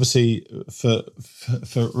seen, obviously, for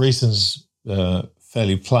reasons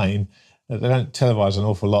fairly plain, they don't televise an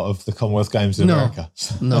awful lot of the Commonwealth Games in America.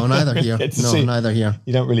 No, neither here. Neither here.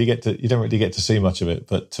 You don't really get to see much of it.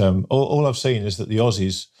 But all I've seen is that the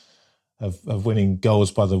Aussies of winning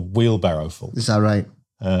goals by the wheelbarrow full. Is that right?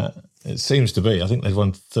 It seems to be. I think they've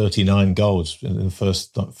won 39 goals in the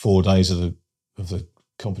first 4 days of the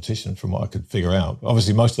competition, from what I could figure out.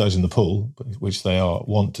 Obviously, most of those in the pool, which they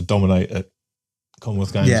want to dominate at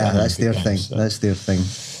Commonwealth Games. Yeah, that's their thing. So. That's their thing.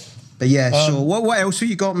 But yeah, so what else have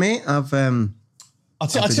you got, mate? I'll tell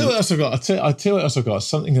you what else I've got.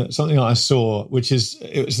 Something that I saw,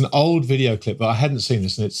 it was an old video clip, but I hadn't seen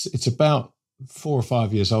this, and it's about 4 or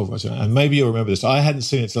 5 years old, Roger, and maybe you'll remember this. I hadn't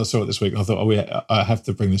seen it till I saw it this week, and I thought, I have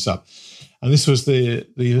to bring this up. And this was there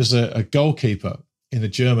was a goalkeeper in the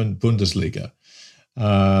German Bundesliga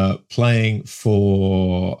playing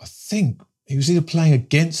for, I think he was either playing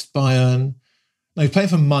against Bayern. No, he played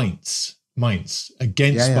for Mainz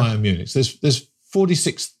against Bayern Munich. There's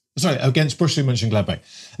 46. Sorry, against Borussia Mönchengladbach.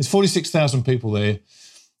 There's 46,000 people there,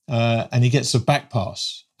 and he gets a back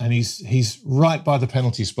pass, and he's right by the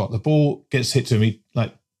penalty spot. The ball gets hit to him. He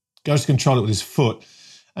goes to control it with his foot,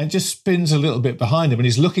 and just spins a little bit behind him. And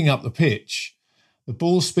he's looking up the pitch. The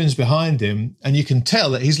ball spins behind him, and you can tell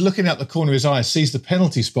that he's looking out the corner of his eye, sees the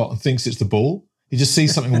penalty spot, and thinks it's the ball. He just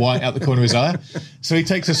sees something white out the corner of his eye. So he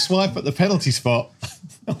takes a swipe at the penalty spot.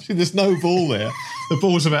 Obviously, there's no ball there. the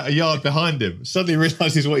ball's about a yard behind him. Suddenly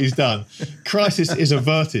realises what he's done. Crisis is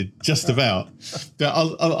averted, just about.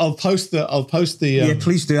 I'll post the. Yeah,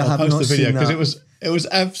 please do. I have not seen that because it was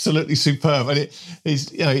absolutely superb, and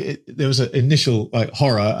there was an initial like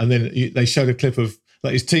horror, and then they showed a clip of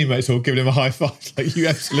like his teammates all giving him a high five, like, you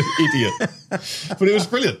absolute idiot. But it was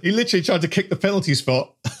brilliant. He literally tried to kick the penalty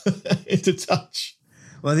spot into touch.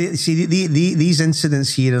 Well, these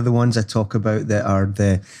incidents here are the ones I talk about that are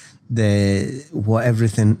the what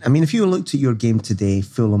everything. I mean, if you looked at your game today,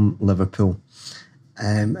 Fulham Liverpool,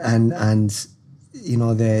 and you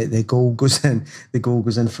know the goal goes in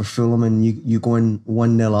for Fulham, and you go in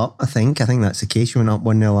 1-0 up. I think that's the case. You went up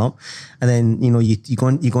 1-0 up, and then you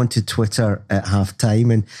go onto Twitter at half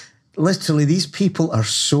time, and literally these people are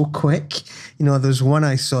so quick. You know, there's one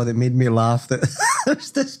I saw that made me laugh. That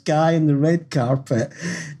there's this guy in the red carpet,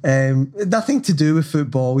 nothing to do with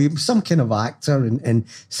football. He was some kind of actor in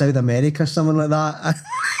South America, something like that.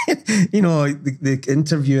 You know, the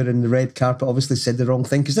interviewer in the red carpet obviously said the wrong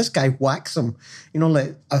thing because this guy whacks him. You know,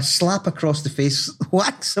 like a slap across the face,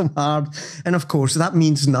 whacks him hard, and of course that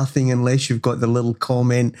means nothing unless you've got the little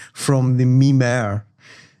comment from the memer.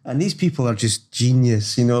 And these people are just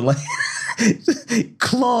genius, you know, like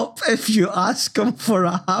Klopp, if you ask him for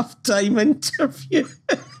a halftime interview,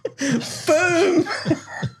 boom.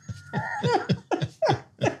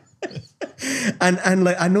 And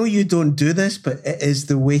like, I know you don't do this, but it is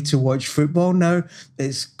the way to watch football now.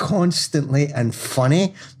 It's constantly and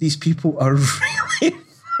funny. These people are really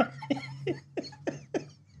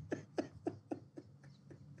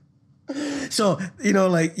So, you know,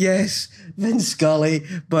 like, yes, Vince Scully,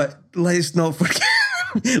 but let's not forget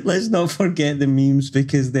the memes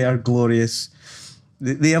because they are glorious.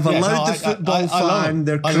 They have allowed the football fan,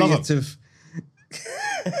 they're creative.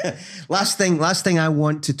 Last thing I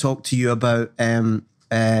want to talk to you about,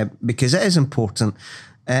 because it is important,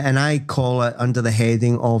 and I call it under the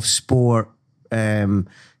heading of sport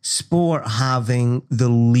having the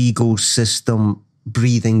legal system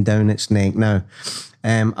breathing down its neck. Now,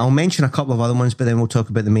 I'll mention a couple of other ones, but then we'll talk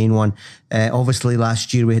about the main one. Obviously,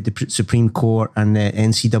 last year we had the Supreme Court and the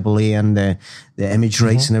NCAA and the image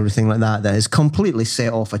rights and everything like that has completely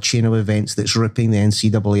set off a chain of events that's ripping the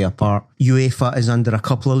NCAA apart. UEFA is under a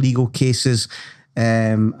couple of legal cases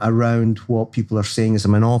around what people are saying is a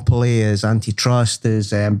monopoly, is antitrust,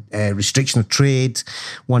 is restriction of trade.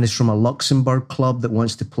 One is from a Luxembourg club that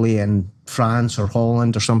wants to play in France or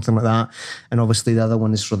Holland or something like that. And obviously the other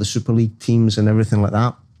one is for the Super League teams and everything like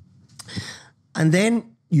that. And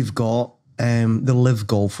then you've got the live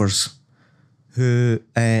golfers who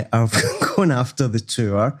are going after the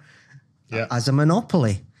tour as a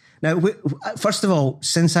monopoly. Now, first of all,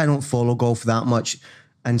 since I don't follow golf that much,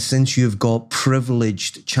 and since you've got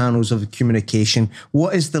privileged channels of communication,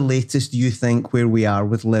 what is the latest you think where we are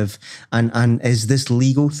with live? And is this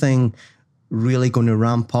legal thing really going to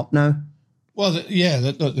ramp up now? Well,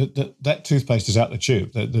 that toothpaste is out the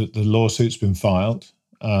tube. The lawsuit's been filed.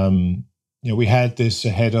 We had this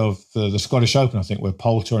ahead of the Scottish Open, I think, where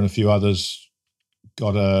Poulter and a few others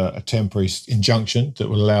got a temporary injunction that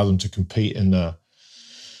would allow them to compete in the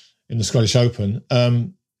Scottish Open.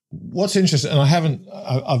 What's interesting, and I haven't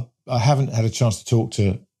had a chance to talk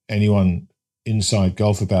to anyone inside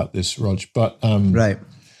golf about this, Rog, but right.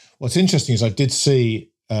 What's interesting is I did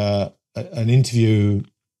see an interview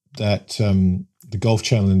that the Golf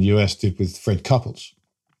Channel in the US did with Fred Couples.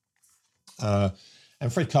 And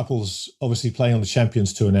Fred Couples obviously playing on the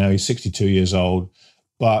Champions Tour now. He's 62 years old,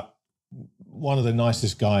 but one of the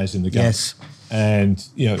nicest guys in the game. Yes. And,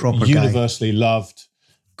 proper universally loved,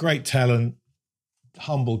 great talent,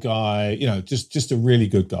 humble guy, just a really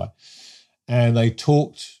good guy. And they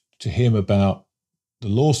talked to him about the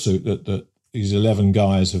lawsuit that these 11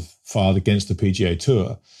 guys have filed against the PGA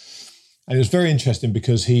Tour. And it was very interesting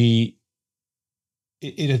because it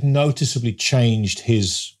had noticeably changed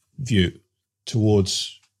his view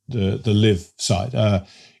towards the live side.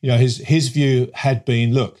 His view had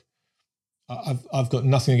been, look, I've got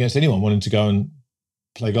nothing against anyone wanting to go and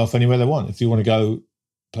play golf anywhere they want. If you want to go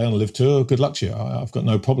play on the live tour, good luck to you. I've got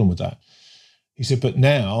no problem with that. He said, but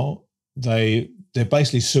now they're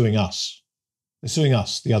basically suing us. They're suing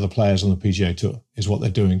us, the other players on the PGA Tour, is what they're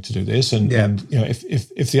doing to do this. And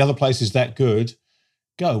if the other place is that good,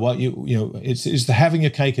 go. Well, it's the having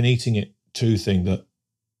your cake and eating it too thing that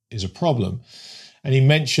is a problem. And he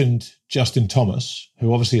mentioned Justin Thomas,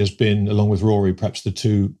 who obviously has been, along with Rory, perhaps the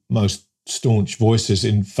two most staunch voices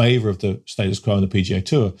in favour of the status quo on the PGA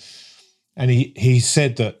Tour. And he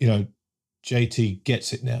said that, JT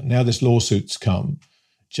gets it now. Now this lawsuit's come,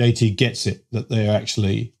 JT gets it that they're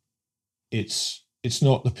actually, it's it's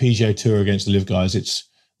not the PGA Tour against the Live guys. It's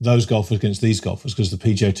those golfers against these golfers because the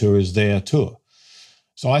PGA Tour is their tour.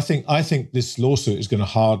 So I think this lawsuit is going to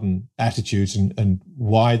harden attitudes and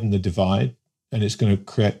widen the divide, and it's going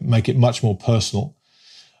to make it much more personal.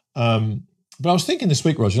 But I was thinking this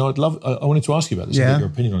week, Roger, and I wanted to ask you about this, and get your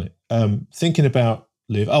opinion on it. Thinking about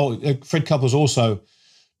Liv. Fred Couples also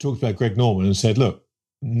talked about Greg Norman and said, look,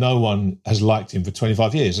 no one has liked him for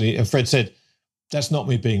 25 years. And Fred said, that's not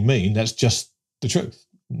me being mean. That's just the truth.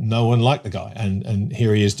 No one liked the guy. And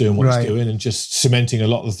here he is doing what he's doing and just cementing a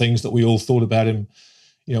lot of the things that we all thought about him,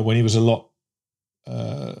 when he was a lot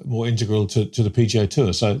more integral to the PGA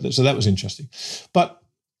Tour. So that was interesting. But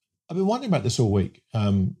I've been wondering about this all week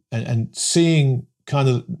and seeing kind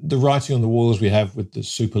of the writing on the walls we have with the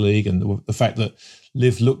Super League and the fact that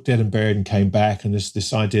Liv looked dead and buried and came back, and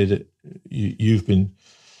this idea that you've been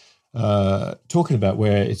talking about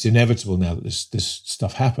where it's inevitable now that this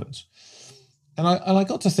stuff happens. And I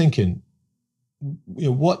got to thinking,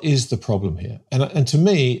 what is the problem here? And to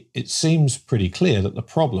me, it seems pretty clear that the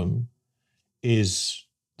problem is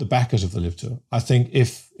the backers of the Liv Tour. I think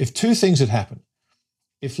if two things had happened,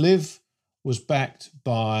 if Liv was backed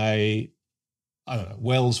by, I don't know,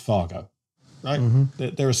 Wells Fargo, right?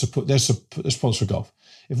 Mm-hmm. They're a sponsor of golf.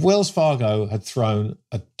 If Wells Fargo had thrown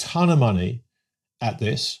a ton of money at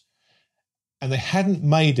this and they hadn't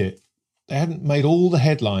made all the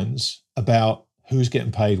headlines about who's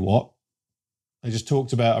getting paid what. They just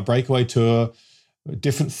talked about a breakaway tour, a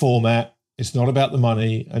different format. It's not about the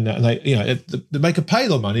money. And they make a pay a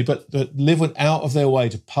lot of money, but Liv went out of their way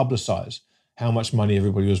to publicize how much money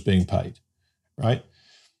everybody was being paid, right?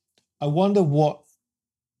 I wonder what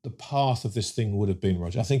the path of this thing would have been,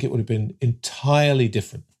 Roger. I think it would have been entirely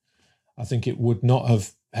different. I think it would not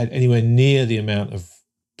have had anywhere near the amount of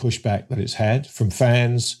pushback that it's had from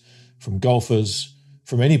fans, from golfers,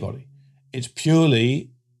 from anybody. It's purely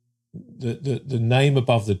the name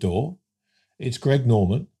above the door. It's Greg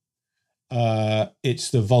Norman.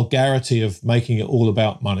 It's the vulgarity of making it all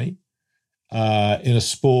about money in a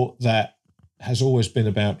sport that has always been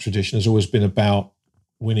about tradition, has always been about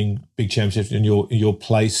winning big championships in your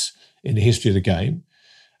place in the history of the game.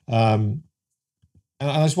 And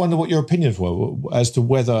I just wonder what your opinions were as to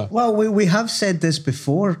whether... Well, we have said this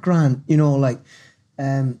before, Grant,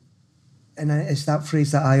 and it's that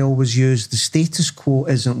phrase that I always use, the status quo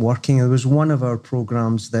isn't working. There was one of our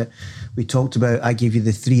programs that we talked about. I gave you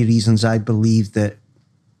the 3 reasons I believe that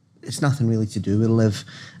it's nothing really to do with Liv,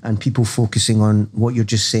 and people focusing on what you're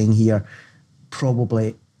just saying here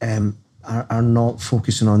probably are not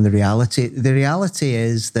focusing on the reality. The reality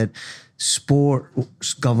is that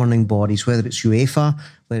sports governing bodies, whether it's UEFA,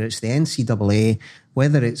 whether it's the NCAA,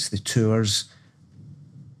 whether it's the tours,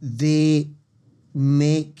 they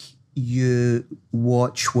make you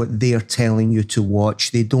watch what they're telling you to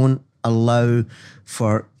watch. They don't allow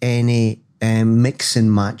for any mix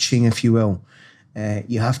and matching, if you will.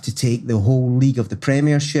 You have to take the whole league of the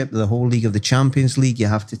Premiership, the whole league of the Champions League. You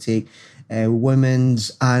have to take women's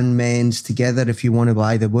and men's together if you want to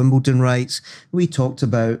buy the Wimbledon rights. We talked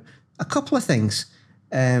about a couple of things.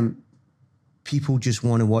 People just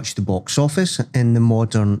want to watch the box office in the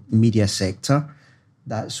modern media sector.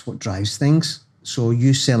 That's what drives things. So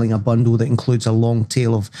you selling a bundle that includes a long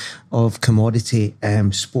tail of commodity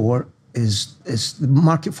sport is the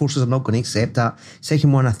market forces are not going to accept that.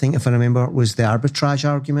 Second one, I think, if I remember, was the arbitrage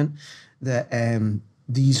argument that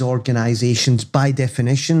these organisations, by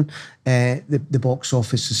definition, the box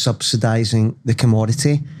office is subsidising the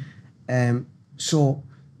commodity. So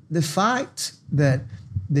the fact that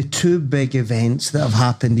the 2 big events that have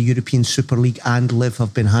happened, the European Super League and Liv,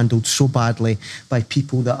 have been handled so badly by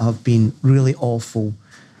people that have been really awful,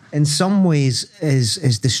 in some ways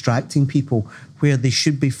is distracting people, where they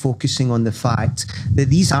should be focusing on the fact that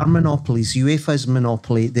these are monopolies. UEFA is a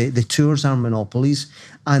monopoly, the tours are monopolies,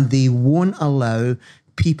 and they won't allow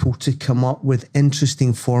people to come up with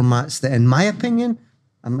interesting formats that, in my opinion,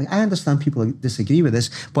 I understand people disagree with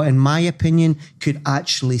this, but in my opinion, could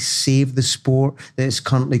actually save the sport that is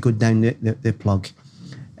currently going down the plug.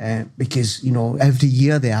 Because, every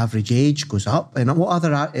year the average age goes up. And what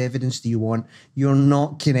other evidence do you want? You're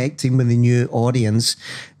not connecting with the new audience.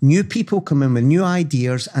 New people come in with new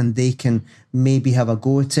ideas and they can maybe have a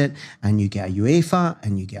go at it. And you get a UEFA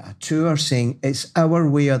and you get a tour saying it's our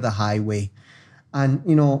way or the highway. And,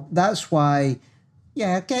 that's why...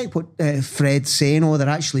 Yeah, I get what Fred's saying. They're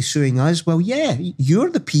actually suing us. Well, yeah, you're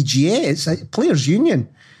the PGA. It's a players' union,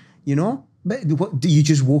 But what, you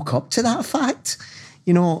just woke up to that fact?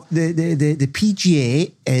 The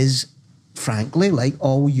PGA is, frankly, like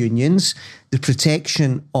all unions, the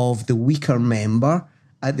protection of the weaker member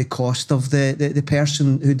at the cost of the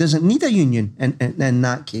person who doesn't need a union in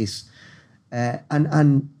that case.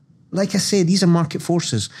 And like I say, these are market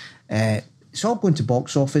forces. It's all going to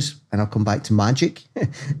box office, and I'll come back to magic.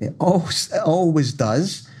 It always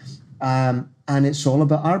does. And it's all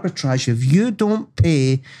about arbitrage. If you don't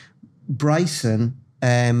pay Bryson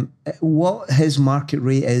what his market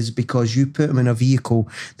rate is because you put him in a vehicle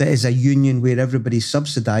that is a union where everybody's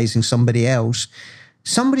subsidising somebody else,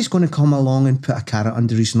 somebody's going to come along and put a carrot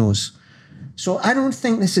under his nose. So I don't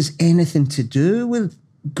think this has anything to do with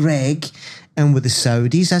Greg and with the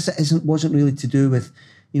Saudis, as it wasn't really to do with,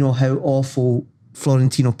 how awful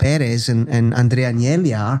Florentino Perez and Andrea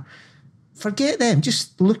Agnelli are. Forget them.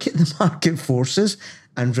 Just look at the market forces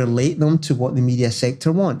and relate them to what the media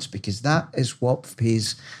sector wants, because that is what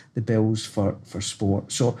pays the bills for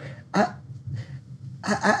sport. So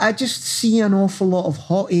I just see an awful lot of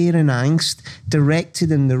hot air and angst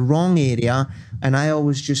directed in the wrong area, and I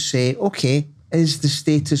always just say, okay, is the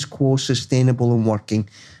status quo sustainable and working?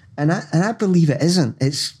 And I believe it isn't.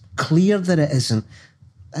 It's clear that it isn't.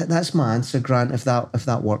 That's my answer, Grant, if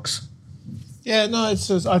that works. Yeah, no, it's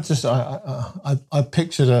just, I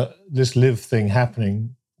pictured this live thing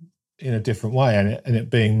happening in a different way, and it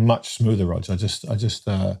being much smoother, Roger. I just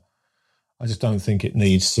don't think it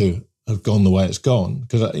needs to have gone the way it's gone,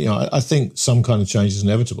 because I think some kind of change is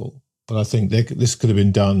inevitable, but I think this could have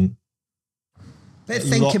been done. But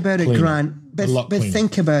think about it, Grant. But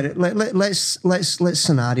think about it. Let's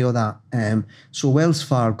scenario that. So Wells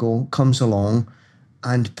Fargo comes along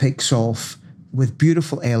and picks off with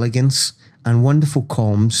beautiful elegance and wonderful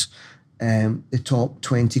comms the top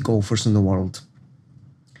 20 golfers in the world.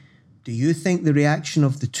 Do you think the reaction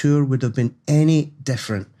of the tour would have been any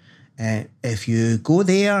different if you go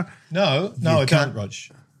there? No, I don't, Rog.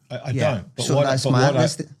 I don't. But so that's my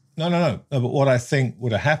list. No. But what I think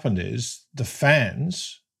would have happened is the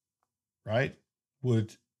fans, right,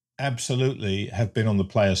 would absolutely have been on the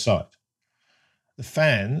player side. The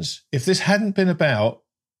fans, if this hadn't been about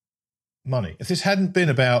money, if this hadn't been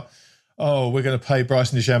about, oh, we're going to pay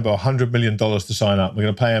Bryson DeChambeau $100 million to sign up, we're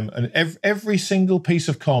going to pay him, and every single piece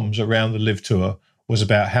of comms around the Live Tour was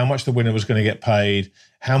about how much the winner was going to get paid,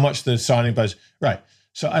 how much the signing bonus, right?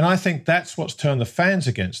 So, and I think that's what's turned the fans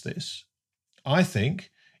against this. I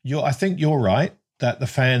think you're right that the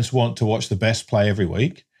fans want to watch the best play every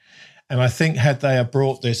week, and I think had they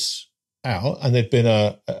brought this out and there'd been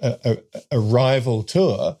a rival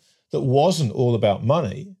tour that wasn't all about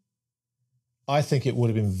money, I think it would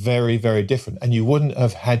have been very, very different, and you wouldn't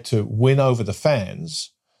have had to win over the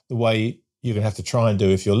fans the way you're going to have to try and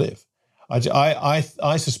do if you Live. I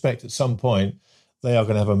suspect at some point they are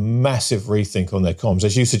going to have a massive rethink on their comms,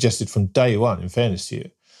 as you suggested from day one, in fairness to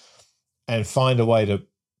you, and find a way to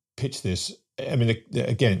pitch this. I mean,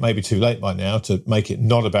 again, it may be too late by now to make it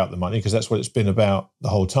not about the money, because that's what it's been about the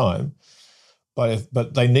whole time.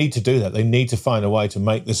 But they need to do that. They need to find a way to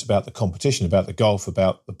make this about the competition, about the golf,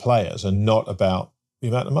 about the players, and not about the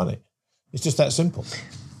amount of money. It's just that simple.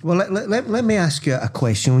 Well, let me ask you a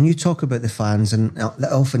question. When you talk about the fans, and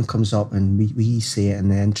that often comes up, and we say it in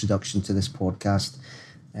the introduction to this podcast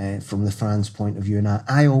from the fans' point of view, and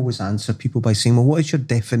I always answer people by saying, well, what is your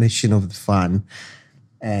definition of the fan?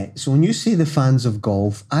 So when you say the fans of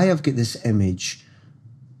golf, I have got this image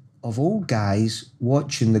of old guys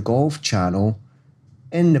watching the Golf Channel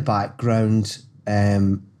in the background,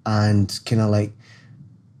 and kind of like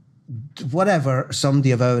whatever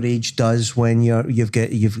somebody of our age does when you've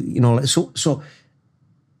so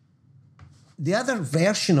the other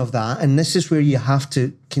version of that, and this is where you have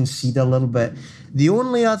to concede a little bit, the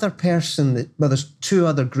only other person there's two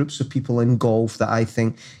other groups of people in golf that I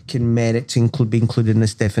think can merit to be included in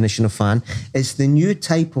this definition of fan. It's the new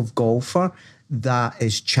type of golfer that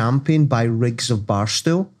is championed by Riggs of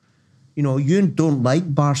Barstool. You don't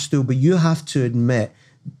like Barstool, but you have to admit,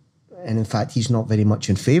 and in fact, he's not very much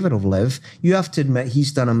in favour of Live, you have to admit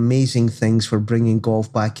he's done amazing things for bringing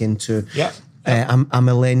golf back into a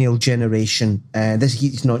millennial generation.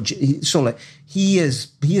 He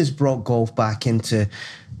has brought golf back into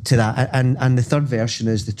that. And the third version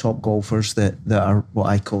is the top golfers that are what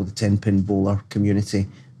I call the 10-pin bowler community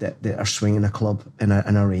that are swinging a club in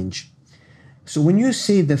a range. So when you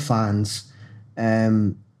say the fans,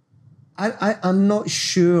 I'm not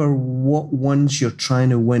sure what ones you're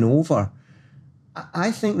trying to win over.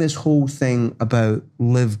 I think this whole thing about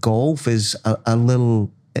Live Golf is a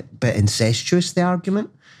little bit incestuous, the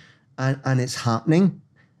argument, and it's happening.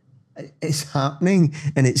 It's happening,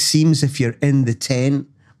 and it seems if you're in the tent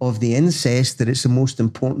of the incest that it's the most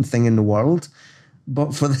important thing in the world.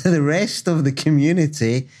 But for the rest of the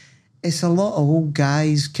community, it's a lot of old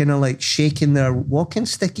guys kind of like shaking their walking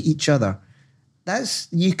stick at each other.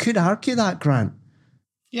 You could argue that, Grant.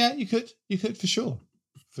 Yeah, you could for sure,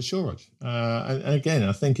 Rog. And again,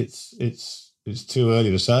 I think it's too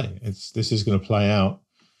early to say. This is going to play out.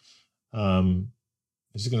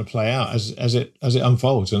 This is going to play out as it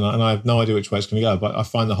unfolds, and I have no idea which way it's going to go. But I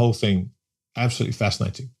find the whole thing absolutely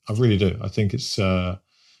fascinating. I really do. I think it's. I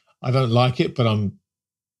don't like it, but I'm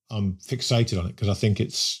fixated on it because I think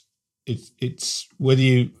it's whether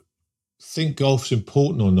you think golf's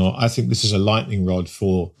important or not. I think this is a lightning rod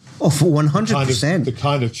for 100%. The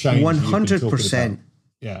kind of change 100%.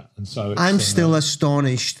 Yeah, and so I'm still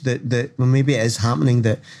astonished that well, maybe it is happening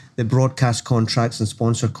that the broadcast contracts and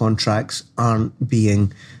sponsor contracts aren't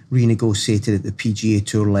being renegotiated at the PGA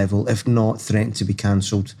Tour level, if not threatened to be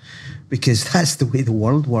cancelled, because that's the way the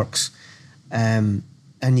world works.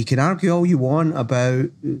 And you can argue all you want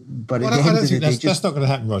about, but well, at the end of the day, that's not going to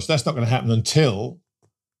happen, Ross. That's not going to happen until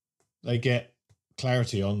they get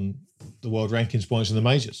clarity on the world rankings points in the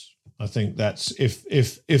majors. I think that's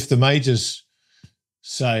if the majors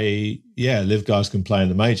say, yeah, live guys can play in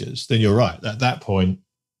the majors, then you're right. At that point,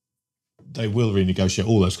 they will renegotiate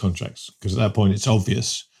all those contracts because at that point it's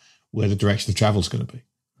obvious where the direction of travel is going to be.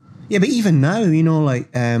 Yeah, but even now, like,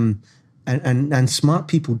 and smart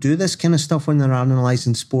people do this kind of stuff when they're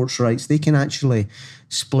analysing sports rights. They can actually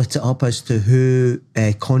split it up as to who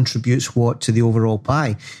contributes what to the overall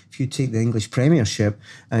pie. If you take the English Premiership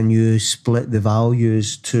and you split the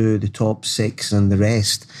values to the top 6 and the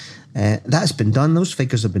rest, that's been done. Those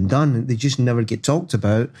figures have been done. They just never get talked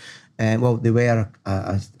about. Well, they were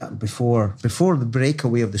before the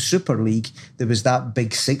breakaway of the Super League. There was that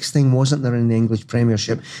Big Six thing, wasn't there, in the English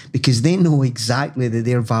Premiership? Because they know exactly that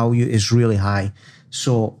their value is really high.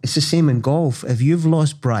 So it's the same in golf. If you've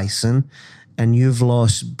lost Bryson and you've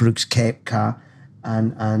lost Brooks Koepka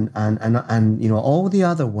and all the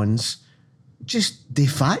other ones, just de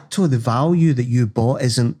facto the value that you bought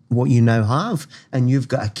isn't what you now have, and you've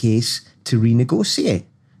got a case to renegotiate.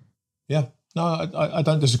 Yeah. No, I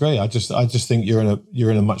don't disagree. I just think you're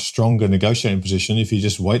in a much stronger negotiating position if you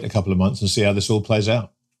just wait a couple of months and see how this all plays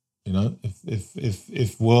out.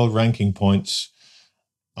 If world ranking points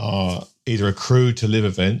are either accrued to live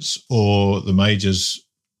events or the majors,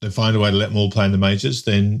 they find a way to let them all play in the majors,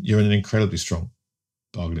 then you're in an incredibly strong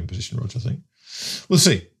bargaining position, Roger. I think we'll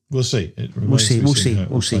see. We'll see. We'll see.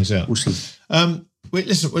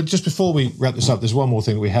 Listen, just before we wrap this up, there's one more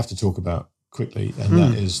thing that we have to talk about quickly, and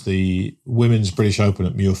that is the Women's British Open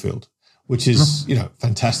at Muirfield, which is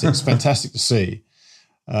fantastic. It's fantastic to see.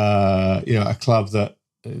 A club that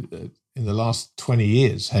in the last 20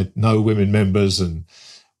 years had no women members and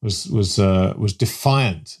was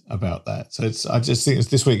defiant about that. So I just think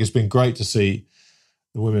this week it's been great to see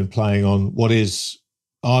the women playing on what is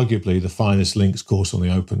arguably the finest links course on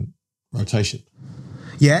the Open rotation.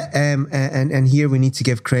 Yeah, and here we need to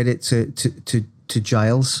give credit to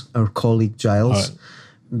Giles, our colleague Giles,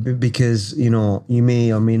 because you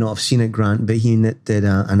may or may not have seen it, Grant, but he did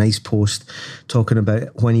a nice post talking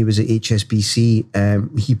about when he was at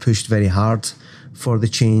HSBC. He pushed very hard for the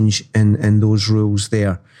change in those rules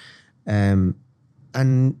there, and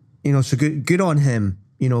so good on him.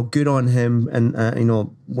 Good on him. And,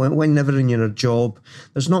 whenever in your job,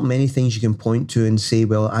 there's not many things you can point to and say,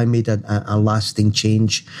 well, I made a lasting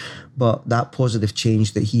change. But that positive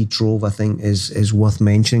change that he drove, I think, is worth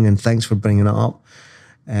mentioning. And thanks for bringing it up.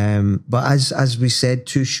 But as we said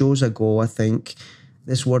 2 shows ago, I think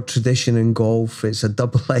this word tradition in golf, it's a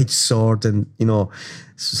double-edged sword. And,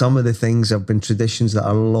 some of the things have been traditions that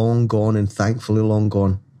are long gone and thankfully long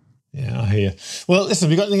gone. Yeah, I hear you. Well, listen,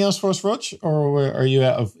 have you got anything else for us, Rog, or are you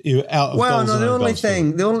out of? Well, no. The only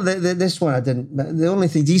thing, this one I didn't. The only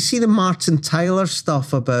thing. Do you see the Martin Tyler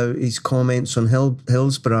stuff about his comments on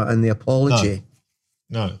Hillsborough and the apology?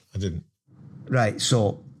 No, I didn't. Right.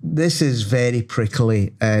 So this is very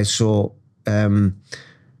prickly. Because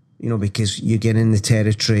you get in the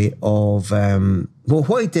territory of. Well,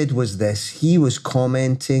 what he did was this. He was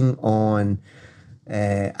commenting on.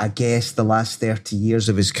 I guess the last 30 years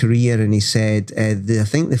of his career, and he said, I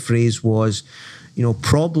think the phrase was,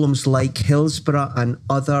 problems like Hillsborough and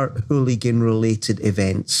other hooligan-related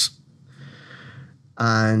events.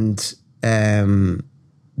 And the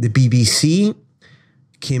BBC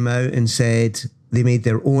came out and said they made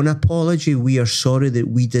their own apology. We are sorry that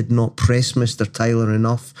we did not press Mr. Tyler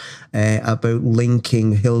enough about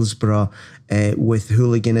linking Hillsborough with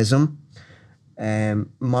hooliganism.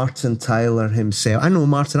 Martin Tyler himself. I know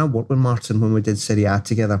Martin. I worked with Martin when we did Serie A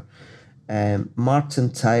together.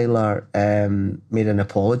 Martin Tyler made an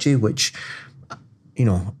apology, which,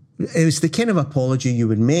 it was the kind of apology you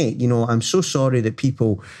would make. I'm so sorry that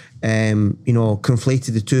people,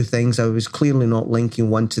 conflated the two things. I was clearly not linking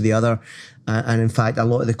one to the other. And in fact, a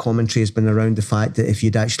lot of the commentary has been around the fact that if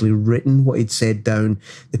you'd actually written what he'd said down,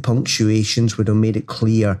 the punctuations would have made it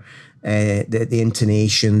clear, the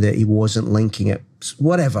intonation, that he wasn't linking it.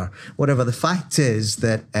 Whatever. The fact is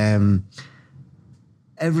that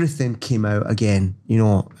everything came out again.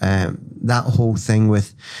 That whole thing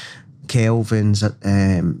with Kelvin's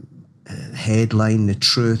headline, the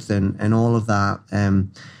truth, and all of that.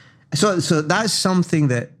 So that's something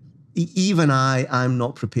that even I'm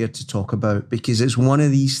not prepared to talk about, because it's one of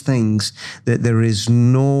these things that there is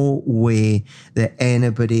no way that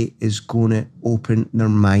anybody is going to open their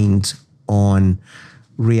mind on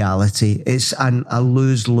reality. It's a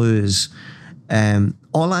lose-lose.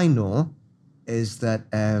 All I know is that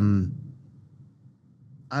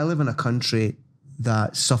I live in a country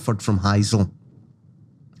that suffered from Heysel.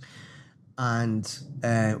 And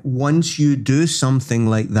once you do something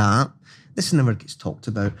like that, this never gets talked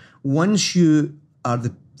about. Once you are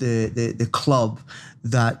the club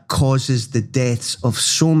that causes the deaths of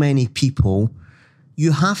so many people,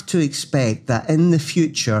 you have to expect that in the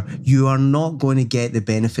future, you are not going to get the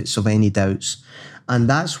benefits of any doubts. And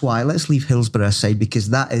that's why, let's leave Hillsborough aside because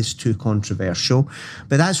that is too controversial.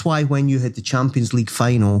 But that's why when you had the Champions League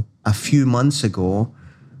final a few months ago,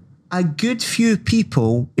 a good few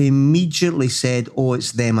people immediately said, oh,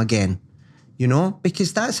 it's them again.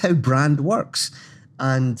 Because that's how brand works.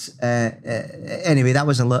 And anyway, that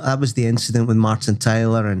was the incident with Martin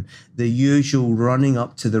Tyler and the usual running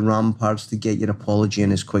up to the ramparts to get your apology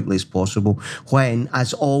in as quickly as possible. When,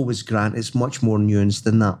 as always, Grant, it's much more nuanced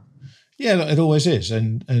than that. Yeah, it always is.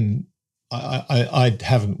 And I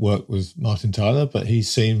haven't worked with Martin Tyler, but he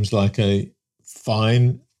seems like a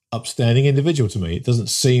fine, upstanding individual to me. It doesn't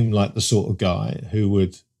seem like the sort of guy who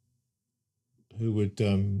would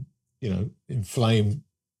inflame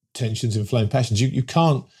tensions, inflame passions. You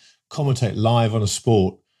can't commentate live on a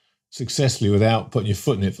sport successfully without putting your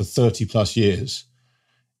foot in it for 30 plus years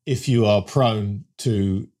if you are prone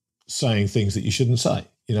to saying things that you shouldn't say,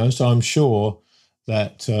 So I'm sure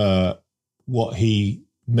that what he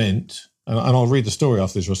meant, and I'll read the story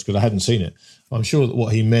after this, Ross, because I hadn't seen it. I'm sure that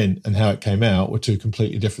what he meant and how it came out were two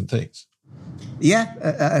completely different things. Yeah,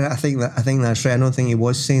 I think that's right. I don't think he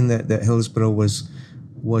was saying that Hillsborough was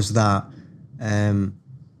that.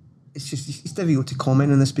 It's difficult to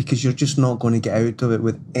comment on this because you're just not going to get out of it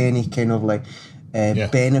with any kind of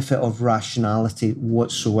benefit of rationality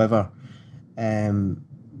whatsoever.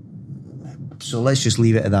 So let's just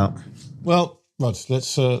leave it at that. Well, Rod,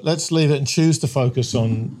 let's leave it and choose to focus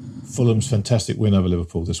on Fulham's fantastic win over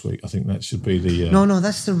Liverpool this week. I think that should be the... No,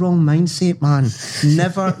 that's the wrong mindset, man.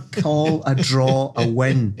 Never call a draw a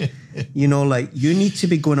win. You need to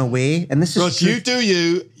be going away. And this is... Rod, you do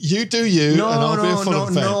you, and I'll be a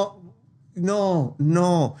Fulham fan.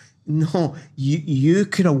 No. You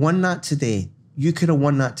could have won that today.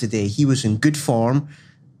 He was in good form.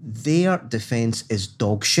 Their defence is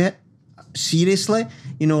dog shit. Seriously.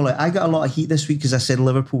 I got a lot of heat this week because I said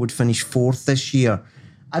Liverpool would finish 4th this year.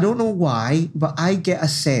 I don't know why, but I get a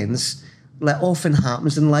sense, like often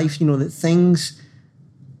happens in life, that things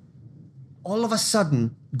all of a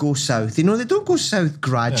sudden go south. They don't go south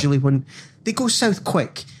gradually, when they go south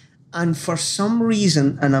quick. And for some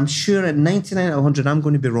reason, and I'm sure at 99 out of 100 I'm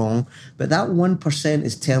going to be wrong, but that 1%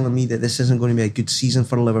 is telling me that this isn't going to be a good season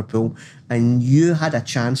for Liverpool. And you had a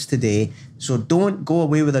chance today, so don't go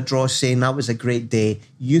away with a draw saying that was a great day.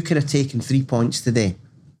 You could have taken 3 points today.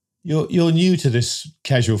 You're new to this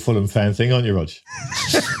casual Fulham fan thing, aren't you, Rog?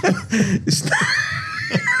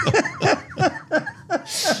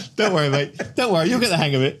 Don't worry, mate. Don't worry. You'll get the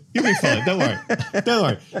hang of it. You'll be fine. Don't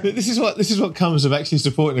worry. This is what comes of actually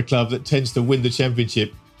supporting a club that tends to win the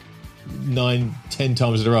championship 9-10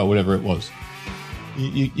 times in a row, whatever it was.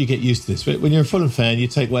 You get used to this. But when you're a Fulham fan, you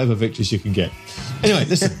take whatever victories you can get. Anyway,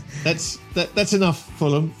 listen, that's enough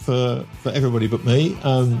Fulham for everybody but me.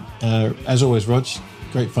 As always, Rog,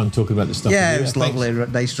 great fun talking about this stuff. Yeah, it was lovely,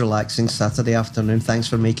 nice, relaxing Saturday afternoon. Thanks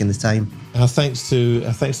for making the time. Thanks to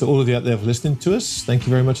all of you out there for listening to us. Thank you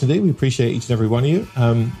very much indeed. We appreciate each and every one of you.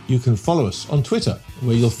 You can follow us on Twitter,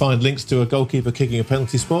 where you'll find links to a goalkeeper kicking a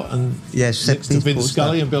penalty spot and links to Vince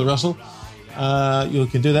Scully and Bill Russell. You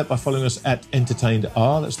can do that by following us at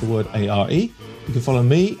EntertainedR. That's the word ARE. You can follow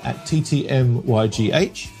me at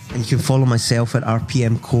TTMYGH. And you can follow myself at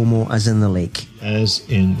RPM Como, as in the lake. As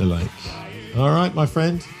in the lake. All right, my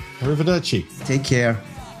friend. Arrivederci. Take care.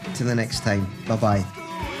 Till the next time. Bye-bye.